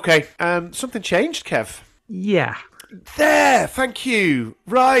right, okay. Something changed, Kev. Yeah. There, thank you.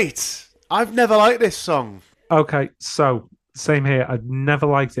 Right. I've never liked this song. Okay, so same here. I've never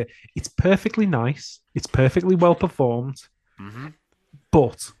liked it. It's perfectly nice. It's perfectly well performed. Mm-hmm.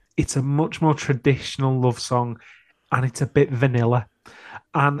 But it's a much more traditional love song, and it's a bit vanilla.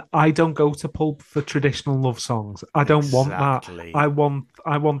 And I don't go to pulp for traditional love songs. I don't want that. I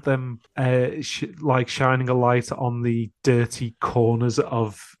want them like shining a light on the dirty corners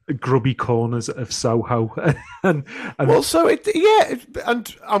of grubby corners of Soho. and well, so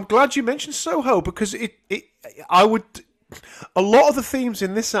and I'm glad you mentioned Soho because a lot of the themes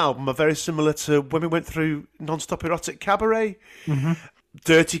in this album are very similar to when we went through Non-Stop Erotic Cabaret. Mm-hmm.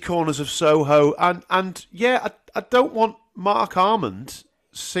 Dirty corners of Soho, and yeah, I don't want Mark Armand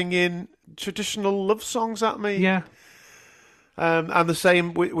singing traditional love songs at me. Yeah. And the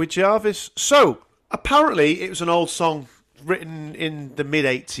same with Jarvis. So, apparently it was an old song written in the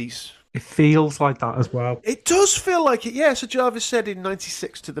mid-80s. It feels like that as well. It does feel like it, yeah. So Jarvis said in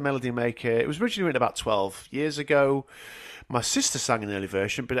 96 to the Melody Maker, it was originally written about 12 years ago. My sister sang an early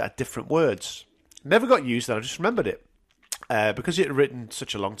version, but it had different words. Never got used, and I just remembered it. Because it had written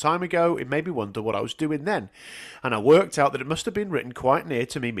such a long time ago, it made me wonder what I was doing then. And I worked out that it must have been written quite near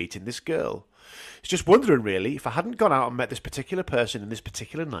to me meeting this girl. It's just wondering, really, if I hadn't gone out and met this particular person in this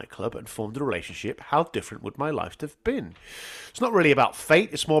particular nightclub and formed a relationship, how different would my life have been? It's not really about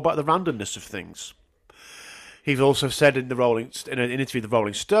fate, it's more about the randomness of things. He's also said in an interview with the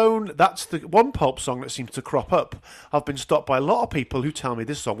Rolling Stone, that's the one Pulp song that seems to crop up. I've been stopped by a lot of people who tell me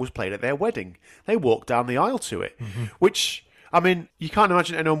this song was played at their wedding. They walked down the aisle to it, which, I mean, you can't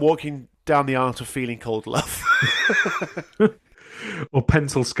imagine anyone walking down the aisle to Feeling Cold Love. Or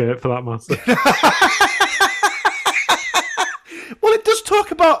Pencil Skirt, for that matter. Well, it does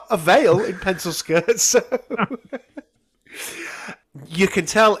talk about a veil in Pencil Skirt, so... You can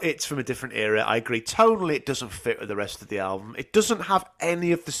tell it's from a different era. I agree. Tonally, it doesn't fit with the rest of the album. It doesn't have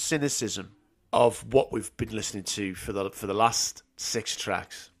any of the cynicism of what we've been listening to for the last 6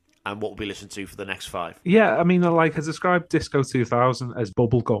 tracks and what we'll be listening to for the next 5. Yeah, I mean, like, I described Disco 2000 as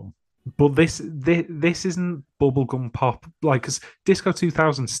bubblegum, but this isn't bubblegum pop. Like, 'cause Disco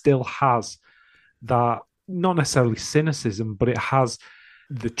 2000 still has that, not necessarily cynicism, but it has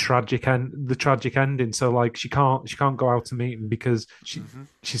the tragic ending. So, like, she can't go out to meet him because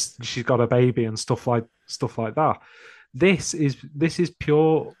she's got a baby and stuff like that. This is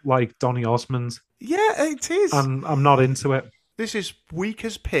pure, like, Donny Osmond. Yeah, it is. And I'm not into it. This is weak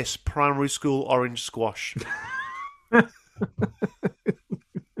as piss primary school orange squash.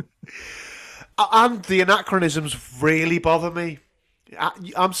 And the anachronisms really bother me.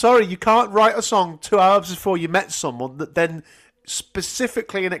 I'm sorry, you can't write a song 2 hours before you met someone that then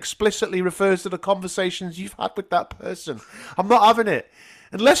specifically and explicitly refers to the conversations you've had with that person. I'm not having it.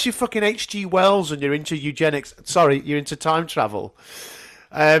 Unless you're fucking H.G. Wells and you're into eugenics. Sorry, you're into time travel.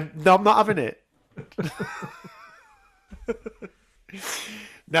 No, I'm not having it.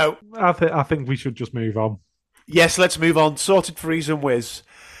 No. I think we should just move on. Yes, let's move on. Sorted Freeze and Whiz.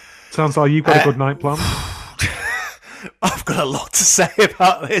 Sounds like you've got a good night plan. I've got a lot to say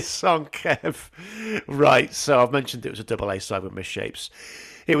about this song, Kev. Right, so I've mentioned it was a double A side with Misshapes.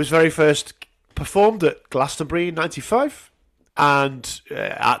 It was very first performed at Glastonbury in 95, and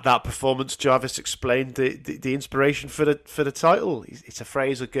at that performance, Jarvis explained the inspiration for the title. It's a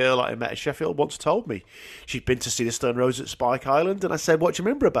phrase a girl I met at Sheffield once told me. She'd been to see the Stone Roses at Spike Island, and I said, "What do you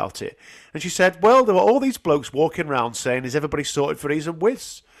remember about it?" And she said, "Well, there were all these blokes walking around saying, 'Is everybody sorted for Ease and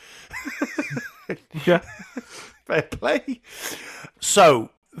Whiz?'" Yeah. Fair play. So,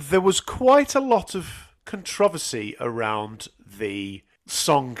 there was quite a lot of controversy around the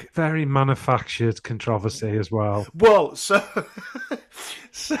song. Very manufactured controversy as well. Well, so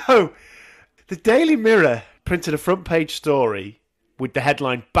the Daily Mirror printed a front page story with the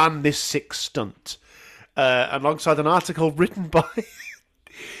headline, "Ban This Sick Stunt," alongside an article written by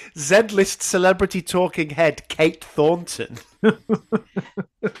Z-list celebrity talking head Kate Thornton.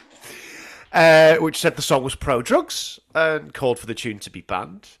 Which said the song was pro-drugs and called for the tune to be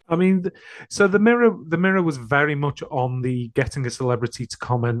banned. I mean, so the Mirror was very much on the getting a celebrity to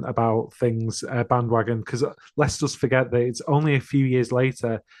comment about things bandwagon, because let's just forget that it's only a few years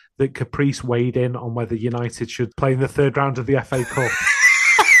later that Caprice weighed in on whether United should play in the 3rd round of the FA Cup.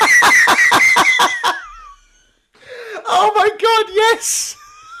 Oh my God, yes!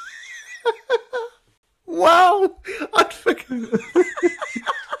 Wow! I'd forgotten.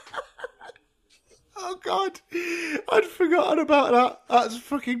 Oh God, I'd forgotten about that. That's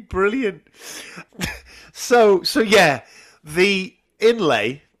fucking brilliant. So yeah, the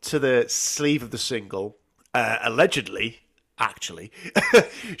inlay to the sleeve of the single allegedly, actually,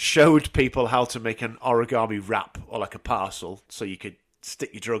 showed people how to make an origami wrap or like a parcel, so you could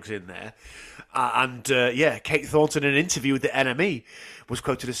stick your drugs in there. Yeah, Kate Thornton in an interview with the NME was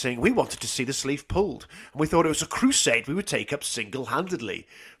quoted as saying, "We wanted to see the sleeve pulled, and we thought it was a crusade we would take up single-handedly."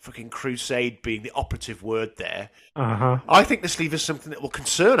 Fucking crusade being the operative word there. I think the sleeve is something that will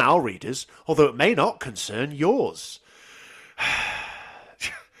concern our readers, although it may not concern yours.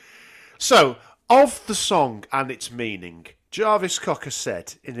 So, of the song and its meaning, Jarvis Cocker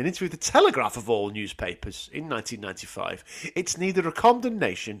said in an interview with The Telegraph of all newspapers in 1995, "It's neither a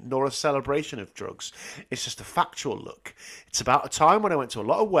condemnation nor a celebration of drugs. It's just a factual look. It's about a time when I went to a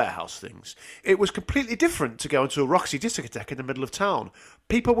lot of warehouse things. It was completely different to going to a Roxy discotheque in the middle of town.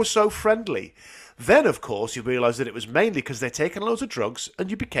 People were so friendly. Then, of course, you realise that it was mainly because they'd taken loads of drugs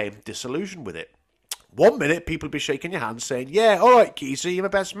and you became disillusioned with it. One minute, people would be shaking your hand saying, 'Yeah, all right, Keesey, you're my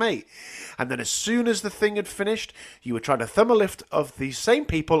best mate.' And then as soon as the thing had finished, you would try to thumb a lift of these same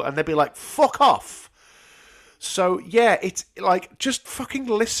people and they'd be like, 'Fuck off.' So, yeah, it's like, just fucking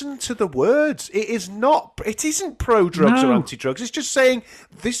listen to the words. It isn't pro-drugs or anti-drugs. It's just saying,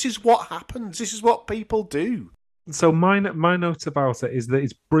 this is what happens. This is what people do." So my note about it is that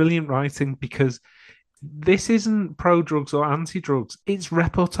it's brilliant writing, because this isn't pro-drugs or anti-drugs. It's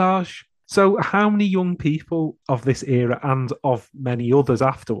reportage. So how many young people of this era and of many others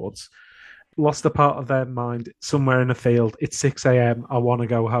afterwards lost a part of their mind somewhere in a field. It's 6 a.m. I want to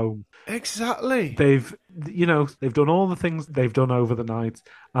go home. Exactly. They've done all the things they've done over the night,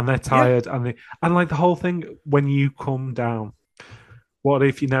 and they're tired, and like the whole thing when you come down. What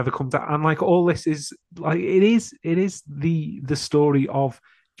if you never come down? And like all this is like it is the story of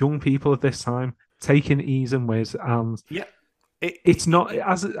young people at this time taking ease and whiz, and it's not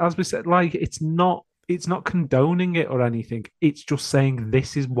as we said, like it's not condoning it or anything. It's just saying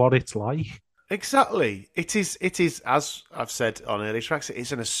this is what it's like. Exactly. It is, as I've said on early tracks,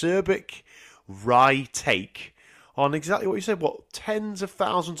 it's an acerbic, wry take on exactly what you said, what tens of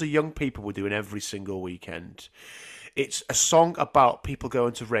thousands of young people were doing every single weekend. It's a song about people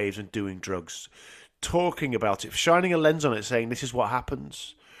going to raves and doing drugs, talking about it, shining a lens on it, saying this is what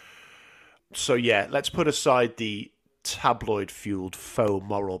happens. So yeah, let's put aside the tabloid-fueled faux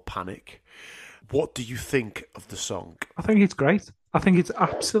moral panic. What do you think of the song? I think it's great. I think it's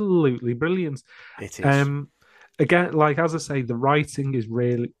absolutely brilliant. It is. Again, like as I say, the writing is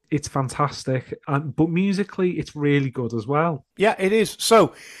it's fantastic, but musically, it's really good as well. Yeah, it is.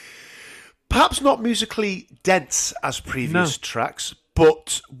 So, perhaps not musically dense as previous tracks,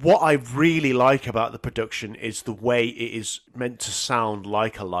 but what I really like about the production is the way it is meant to sound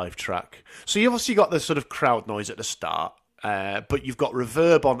like a live track. So you've obviously got the sort of crowd noise at the start, but you've got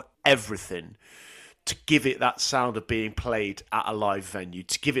reverb on everything to give it that sound of being played at a live venue,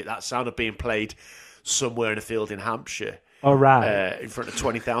 to give it that sound of being played somewhere in a field in Hampshire. All right. In front of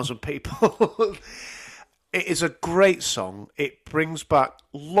 20,000 people. It is a great song. It brings back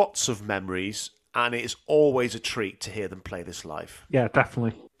lots of memories, and it is always a treat to hear them play this live. Yeah,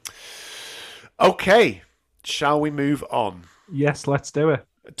 definitely. Okay, shall we move on? Yes, let's do it.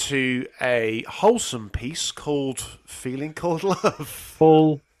 To a wholesome piece called Feeling Called Love.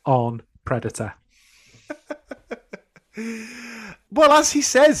 Full on Predator. Well, as he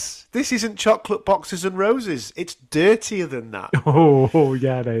says, this isn't chocolate boxes and roses. It's dirtier than that. Oh,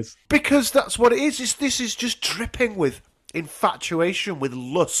 yeah, it is. Because that's what it is. This is just dripping with infatuation, with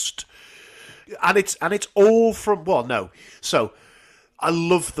lust. And it's all from, well, no. So, I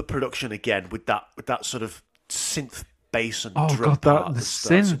love the production again with that sort of synth bass and drum part. The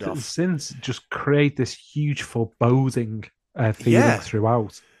synths just create this huge foreboding feeling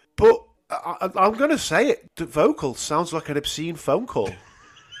throughout. But I'm going to say it. The vocal sounds like an obscene phone call.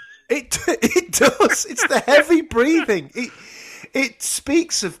 It does. It's the heavy breathing. It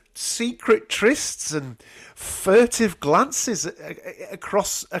speaks of secret trysts and furtive glances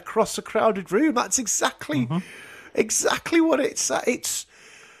across a crowded room. That's exactly what it's. It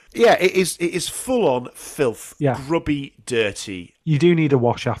is full on filth. Yeah. Grubby, dirty. You do need a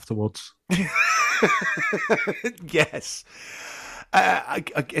wash afterwards. Yes.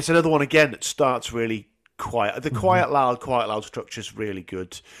 It's another one again that starts really quiet. The quiet loud structure is really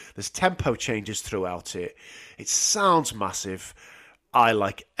good. There's tempo changes throughout it. It sounds massive. I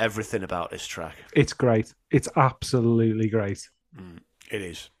like everything about this track. It's great. It's absolutely great. It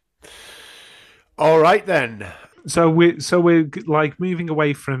is. All right then. So we're like moving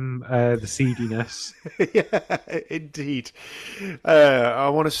away from the seediness. Yeah, indeed. I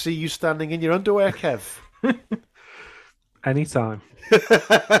want to see you standing in your underwear, Kev. Anytime.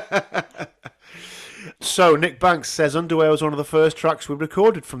 So Nick Banks says Underwear was one of the first tracks we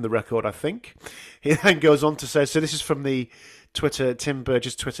recorded from the record, I think. He then goes on to say, so this is from the Tim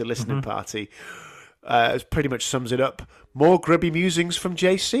Burgess Twitter listening party. It pretty much sums it up. More grubby musings from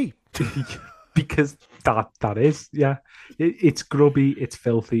JC. Because that is, yeah. It's grubby, it's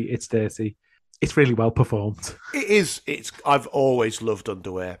filthy, it's dirty. It's really well performed. It is. I've always loved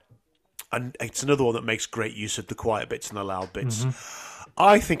Underwear. And it's another one that makes great use of the quiet bits and the loud bits.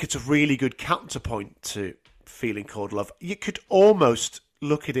 I think it's a really good counterpoint to Feeling Called Love. You could almost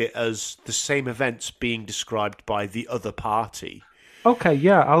look at it as the same events being described by the other party. Okay,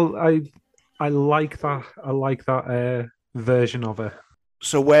 yeah, I like that. I like that version of it.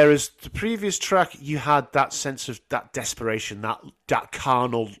 So whereas the previous track, you had that sense of that desperation, that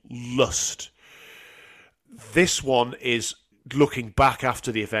carnal lust. This one is looking back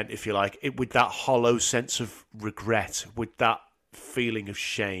after the event, if you like, with that hollow sense of regret, with that feeling of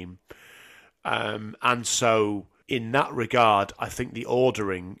shame. And so in that regard, I think the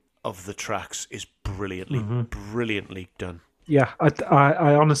ordering of the tracks is brilliantly done. Yeah,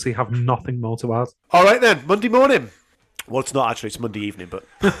 I honestly have nothing more to add. All right then, Monday morning. Well, it's not actually, it's Monday evening, but...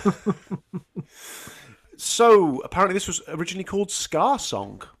 So, apparently this was originally called Scar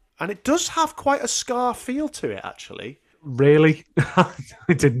Song, and it does have quite a Scar feel to it, actually. Really? I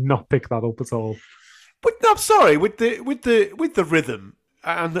did not pick that up at all. But no, I'm sorry, with the rhythm,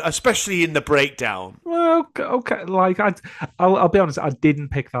 and especially in the breakdown. Well, okay. Like I'll be honest, I didn't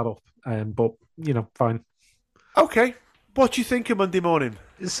pick that up. but fine. Okay. What do you think of Monday Morning?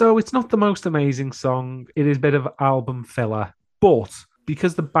 So it's not the most amazing song. It is a bit of album filler, but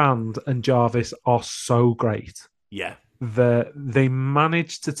because the band and Jarvis are so great, Yeah. they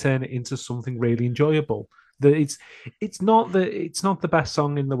managed to turn it into something really enjoyable. It's not the best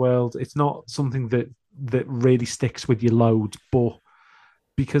song in the world. It's not something that really sticks with you loads, but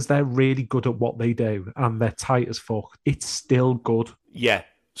because they're really good at what they do and they're tight as fuck, it's still good. Yeah.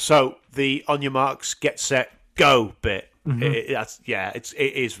 So the on your marks, get set, go bit. Mm-hmm. It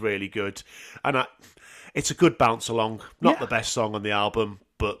is really good, and it's a good bounce along. Not the best song on the album,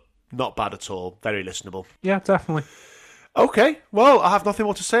 but not bad at all. Very listenable. Yeah, definitely. Okay, well, I have nothing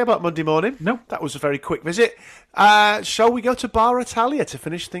more to say about Monday Morning. No. That was a very quick visit. Shall we go to Bar Italia to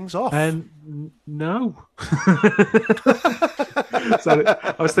finish things off? No. Sorry,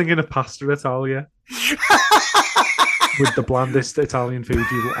 I was thinking of Pasta Italia. With the blandest Italian food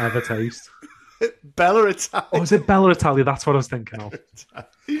you will ever taste. Bella Italia. Oh, is it Bella Italia? That's what I was thinking of.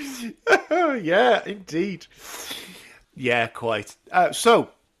 Yeah, indeed. Yeah, quite. So,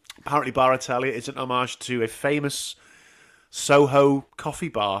 apparently Bar Italia is an homage to a famous Soho coffee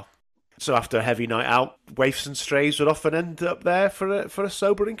bar. So after a heavy night out, waifs and strays would often end up there for a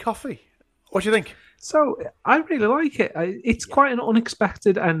sobering coffee. What do you think? So I really like it. It's quite an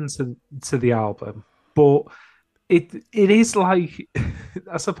unexpected end to the album, but it is like,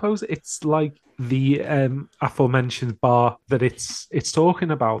 I suppose it's like the aforementioned bar that it's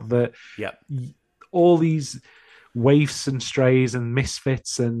talking about, that all these waifs and strays and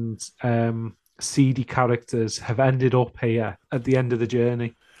misfits and seedy characters have ended up here at the end of the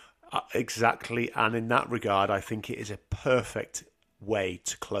journey. Exactly, and in that regard, I think it is a perfect way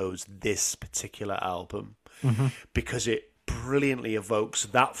to close this particular album, because it brilliantly evokes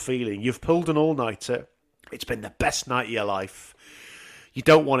that feeling. You've pulled an all-nighter. It's been the best night of your life. You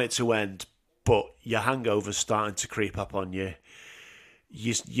don't want it to end, but your hangover's starting to creep up on you.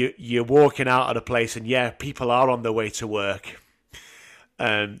 You're walking out of the place, and people are on their way to work.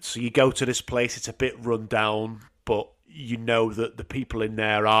 So you go to this place. It's a bit run down, but you know that the people in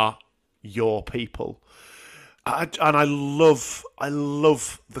there are your people. And I love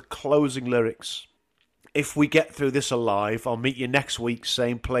the closing lyrics. If we get through this alive, I'll meet you next week,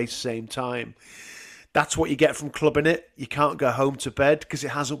 same place, same time. That's what you get from clubbing it. You can't go home to bed because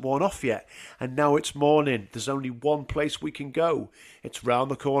it hasn't worn off yet. And now it's morning. There's only one place we can go. It's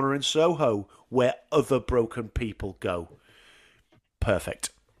round the corner in Soho, where other broken people go.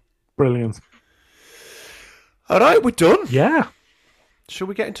 Perfect. Brilliant. All right, we're done. Yeah. Shall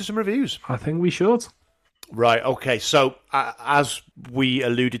we get into some reviews? I think we should. Right, okay. So, as we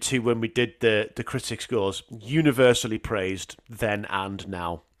alluded to when we did the critic scores, universally praised then and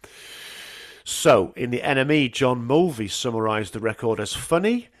now. So, in the NME, John Mulvey summarised the record as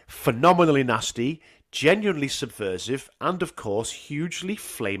funny, phenomenally nasty, genuinely subversive, and, of course, hugely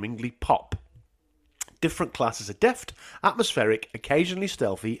flamingly pop. Different classes a deft, atmospheric, occasionally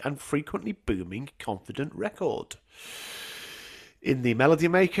stealthy, and frequently booming, confident record. In the Melody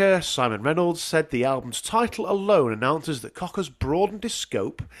Maker, Simon Reynolds said the album's title alone announces that Cocker's broadened his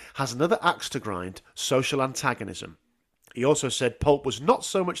scope, has another axe to grind, social antagonism. He also said Pulp was not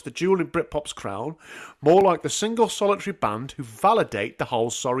so much the jewel in Britpop's crown, more like the single solitary band who validate the whole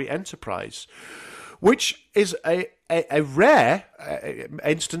sorry enterprise, which is a rare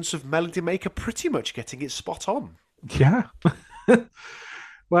instance of Melody Maker pretty much getting it spot on. Yeah.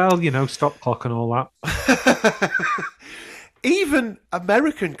 Well, stop clock and all that. Even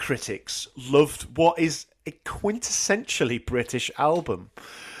American critics loved what is a quintessentially British album.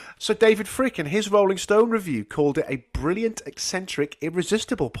 So David Fricke, in his Rolling Stone review, called it a brilliant, eccentric,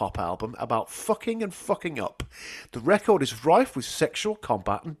 irresistible pop album about fucking and fucking up. The record is rife with sexual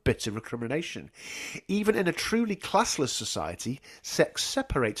combat and bitter recrimination. Even in a truly classless society, sex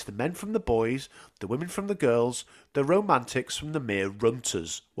separates the men from the boys, the women from the girls, the romantics from the mere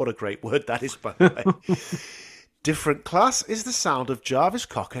runters. What a great word that is, by the way. Different class is the sound of Jarvis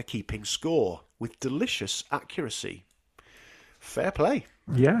Cocker keeping score, with delicious accuracy. Fair play.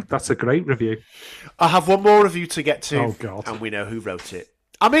 Yeah, that's a great review. I have one more review to get to. Oh, God. And we know who wrote it.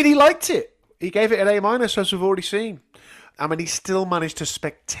 I mean, he liked it. He gave it an A-, as we've already seen. I mean, he still managed to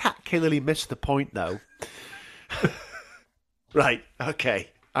spectacularly miss the point, though. Right, okay.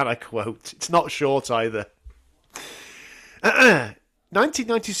 And I quote, it's not short either.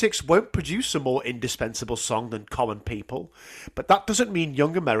 1996 won't produce a more indispensable song than Common People, but that doesn't mean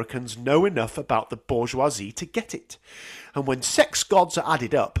young Americans know enough about the bourgeoisie to get it. And when sex gods are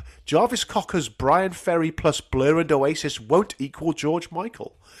added up, Jarvis Cocker's Brian Ferry plus Blur and Oasis won't equal George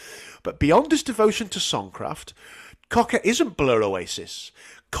Michael. But beyond his devotion to songcraft, Cocker isn't Blur Oasis.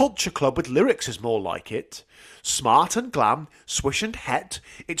 Culture Club with lyrics is more like it. Smart and glam, swish and het,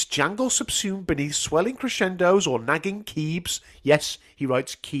 its jangle subsumed beneath swelling crescendos or nagging keebs. Yes, he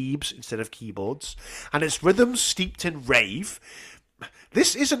writes keebs instead of keyboards. And its rhythms steeped in rave.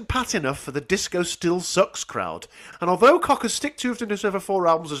 This isn't pat enough for the disco still sucks crowd, and although Cocker's stick-to-itiveness over 4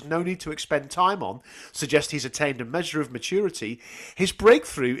 albums there's no need to expend time on, suggest he's attained a measure of maturity, his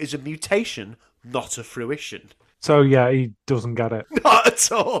breakthrough is a mutation, not a fruition. So, yeah, he doesn't get it. Not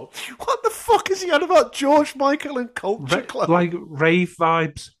at all. What the fuck is he on about George Michael and Culture Club? Like, rave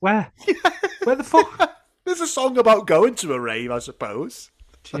vibes. Where? Yeah. Where the fuck? There's a song about going to a rave, I suppose.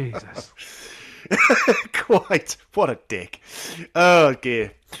 Jesus. Quite. What a dick. Oh,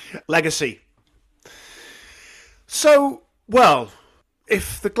 dear. Legacy. So, well,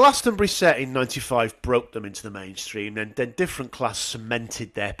 if the Glastonbury set in 95 broke them into the mainstream, then Different Class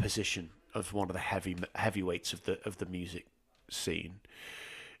cemented their position of one of the heavyweights of the music scene.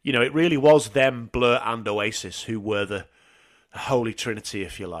 You know, it really was them, Blur and Oasis who were the holy trinity,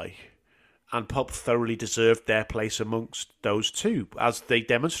 if you like. And pop thoroughly deserved their place amongst those two, as they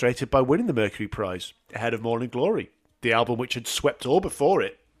demonstrated by winning the Mercury Prize ahead of Morning Glory, the album which had swept all before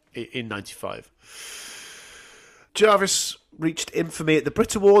it in 95. Jarvis reached infamy at the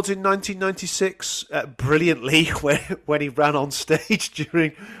Brit Awards in 1996 brilliantly when he ran on stage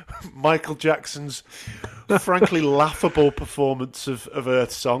during Michael Jackson's frankly laughable performance of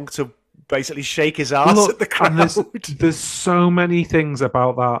Earth Song to basically shake his ass at the crowd. There's so many things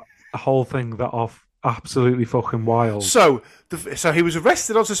about that whole thing that are absolutely fucking wild. So he was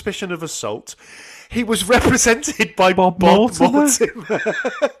arrested on suspicion of assault. He was represented by Bob Mortimer.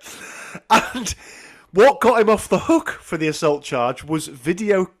 And what got him off the hook for the assault charge was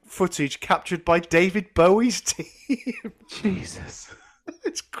video footage captured by David Bowie's team. Jesus.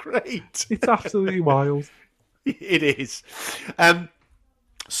 It's great. It's absolutely wild. It is.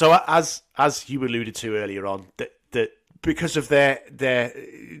 So as you alluded to earlier on, that because of their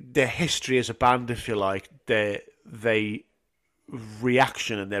history as a band, if you like, their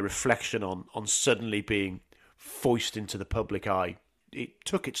reaction and their reflection on suddenly being foisted into the public eye, it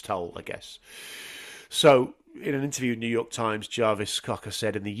took its toll, I guess. So, in an interview with New York Times, Jarvis Cocker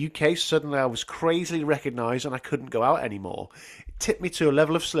said, "In the UK, suddenly I was crazily recognised and I couldn't go out anymore. It tipped me to a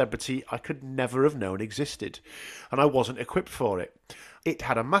level of celebrity I could never have known existed, and I wasn't equipped for it. It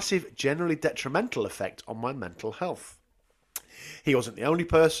had a massive, generally detrimental effect on my mental health." He wasn't the only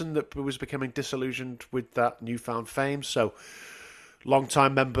person that was becoming disillusioned with that newfound fame, so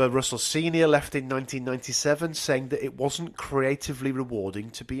long-time member Russell Senior left in 1997 saying that it wasn't creatively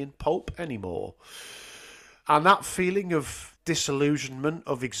rewarding to be in pulp anymore. And that feeling of disillusionment,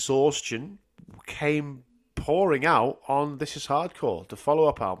 of exhaustion, came pouring out on This Is Hardcore, the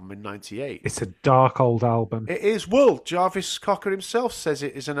follow-up album in 98. It's a dark old album. It is. Well, Jarvis Cocker himself says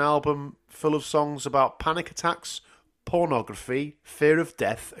it is an album full of songs about panic attacks, pornography, fear of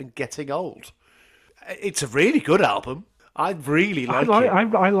death, and getting old. It's a really good album. I really like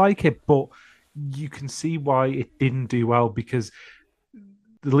it. I like it, but you can see why it didn't do well, because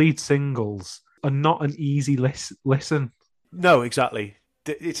the lead singles are not an easy listen. No, exactly.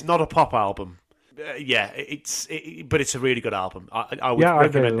 It's not a pop album. But it's a really good album. I would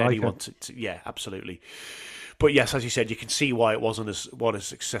recommend really anyone to. Yeah, absolutely. But yes, as you said, you can see why it wasn't as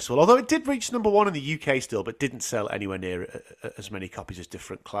successful. Although it did reach number one in the UK still, but didn't sell anywhere near as many copies as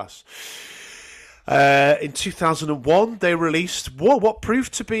Different Class. In 2001, they released what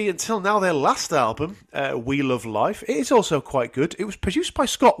proved to be, until now, their last album, We Love Life. It is also quite good. It was produced by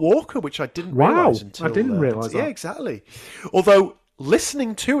Scott Walker, which I didn't realise until... I didn't realise that. Yeah, exactly. Although,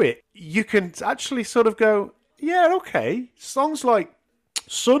 listening to it, you can actually sort of go, yeah, okay. Songs like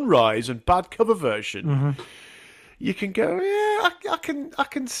Sunrise and Bad Cover Version... Mm-hmm. You can go, yeah, I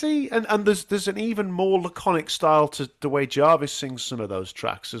can see, and there's an even more laconic style to the way Jarvis sings some of those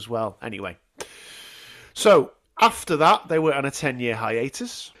tracks as well. Anyway, so after that, they were on a 10-year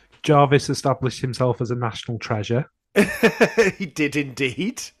hiatus. Jarvis established himself as a national treasure. He did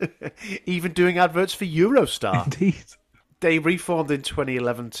indeed, even doing adverts for Eurostar. Indeed. They reformed in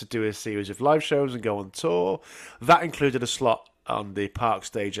 2011 to do a series of live shows and go on tour. That included a slot on the Park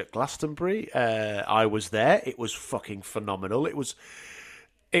stage at Glastonbury. I was there. It was fucking phenomenal. It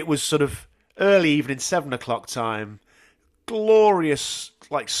was sort of early evening, 7 o'clock time. Glorious,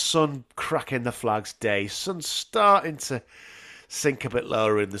 like, sun cracking the flags day. Sun starting to sink a bit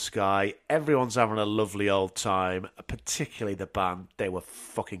lower in the sky. Everyone's having a lovely old time, particularly the band. They were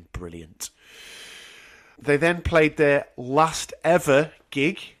fucking brilliant. They then played their last ever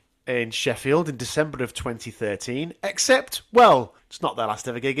gig in Sheffield in December of 2013. Except, well, it's not their last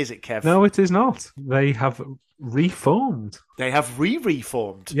ever gig, is it, Kev? No, it is not. They have reformed. They have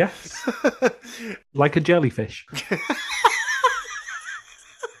reformed. Yes. Like a jellyfish.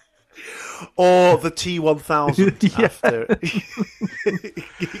 Or the T1000 after.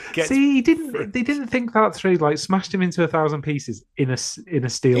 See, they didn't think that through. Like, smashed him into 1,000 pieces in a steel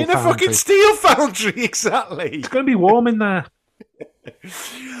foundry. In a fucking steel foundry, exactly. It's going to be warm in there.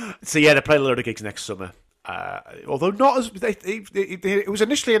 So yeah, they're playing a load of gigs next summer. Although not as it was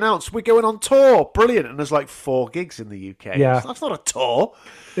initially announced, we're going on tour. Brilliant, and there's like 4 gigs in the UK. Yeah, that's not a tour.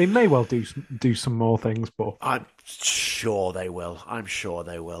 They may well do some more things, but I'm sure they will.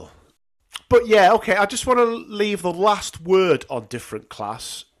 But yeah, okay. I just want to leave the last word on Different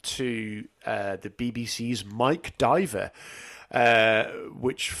Class to the BBC's Mike Diver,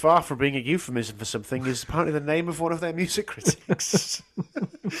 which, far from being a euphemism for something, is apparently the name of one of their music critics.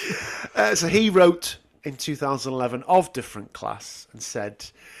 So he wrote in 2011 of Different Class and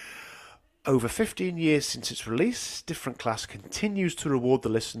said, over 15 years since its release, Different Class continues to reward the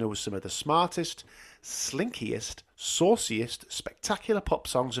listener with some of the smartest, slinkiest, sauciest, spectacular pop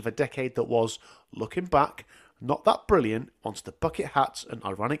songs of a decade that was, looking back, not that brilliant once the bucket hats and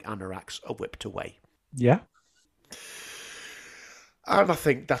ironic anoraks are whipped away. Yeah. And I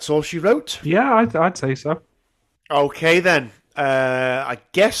think that's all she wrote. Yeah, I'd say so. Okay, then. I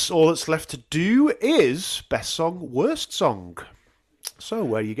guess all that's left to do is best song, worst song. So,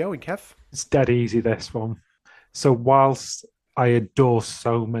 where are you going, Kev? It's dead easy, this one. So, whilst I adore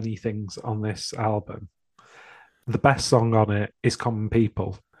so many things on this album, the best song on it is Common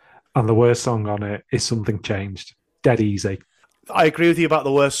People, and the worst song on it is Something Changed. Dead easy. I agree with you about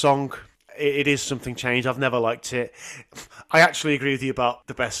the worst song. It is Something Changed. I've never liked it. I actually agree with you about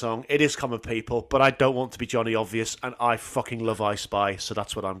the best song. It is Common People, but I don't want to be Johnny Obvious, and I fucking love I Spy, so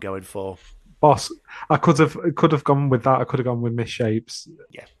that's what I'm going for. Boss, I could have gone with that. I could have gone with Misshapes.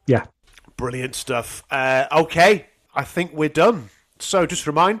 Yeah. Brilliant stuff. Okay, I think we're done. So just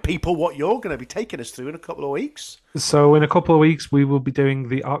remind people what you're going to be taking us through in a couple of weeks. So in a couple of weeks, we will be doing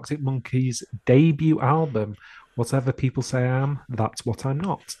the Arctic Monkeys debut album. Whatever people say I am, that's what I'm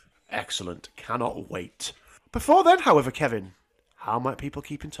not. Excellent. Cannot wait. Before then, however, Kevin, how might people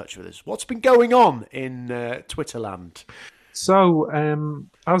keep in touch with us? What's been going on in Twitterland? So,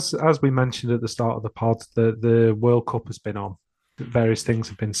 as we mentioned at the start of the pod, the World Cup has been on. Various things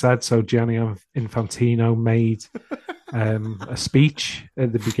have been said. So Gianni Infantino made a speech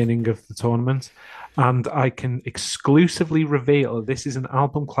at the beginning of the tournament, and I can exclusively reveal this is an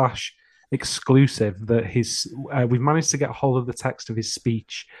Album Clash exclusive that we've managed to get hold of the text of his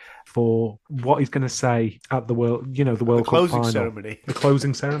speech for what he's going to say at the World Cup final, ceremony. The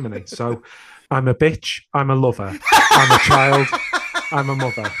closing ceremony. So, I'm a bitch. I'm a lover. I'm a child. I'm a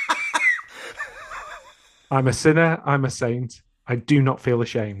mother. I'm a sinner. I'm a saint. I do not feel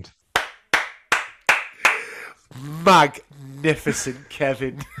ashamed. Magnificent,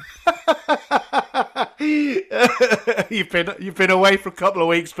 Kevin. You've been away for a couple of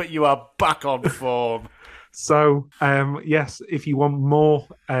weeks, but you are back on form. So, yes, if you want more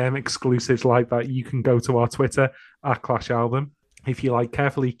exclusives like that, you can go to our Twitter at Clash Album. If you like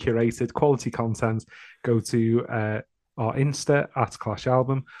carefully curated quality content, go to our Insta at Clash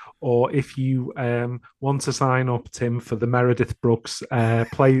Album. Or if you want to sign up, Tim, for the Meredith Brooks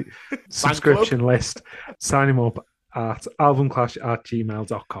play subscription list, sign him up at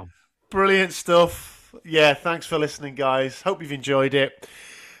albumclash@gmail.com. Brilliant stuff. Yeah, thanks for listening, guys. Hope you've enjoyed it.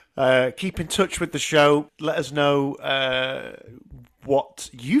 Keep in touch with the show. Let us know what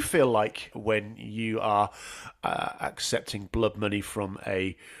you feel like when you are accepting blood money from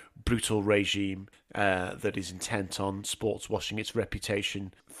a brutal regime that is intent on sports washing its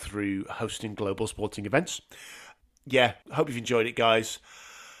reputation through hosting global sporting events. Yeah, hope you've enjoyed it, guys.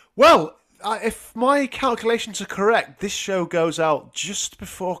 Well, if my calculations are correct, this show goes out just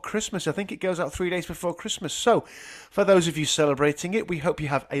before Christmas. I think it goes out 3 days before Christmas. So, for those of you celebrating it, we hope you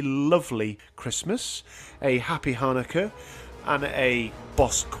have a lovely Christmas, a happy Hanukkah, and a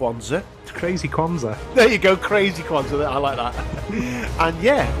boss Kwanzaa. Crazy Kwanzaa. There you go, crazy Kwanzaa. I like that. And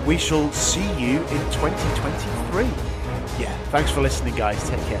yeah, we shall see you in 2023. Yeah, thanks for listening, guys.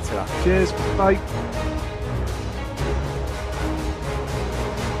 Take care. Ta-ra. Cheers. Bye.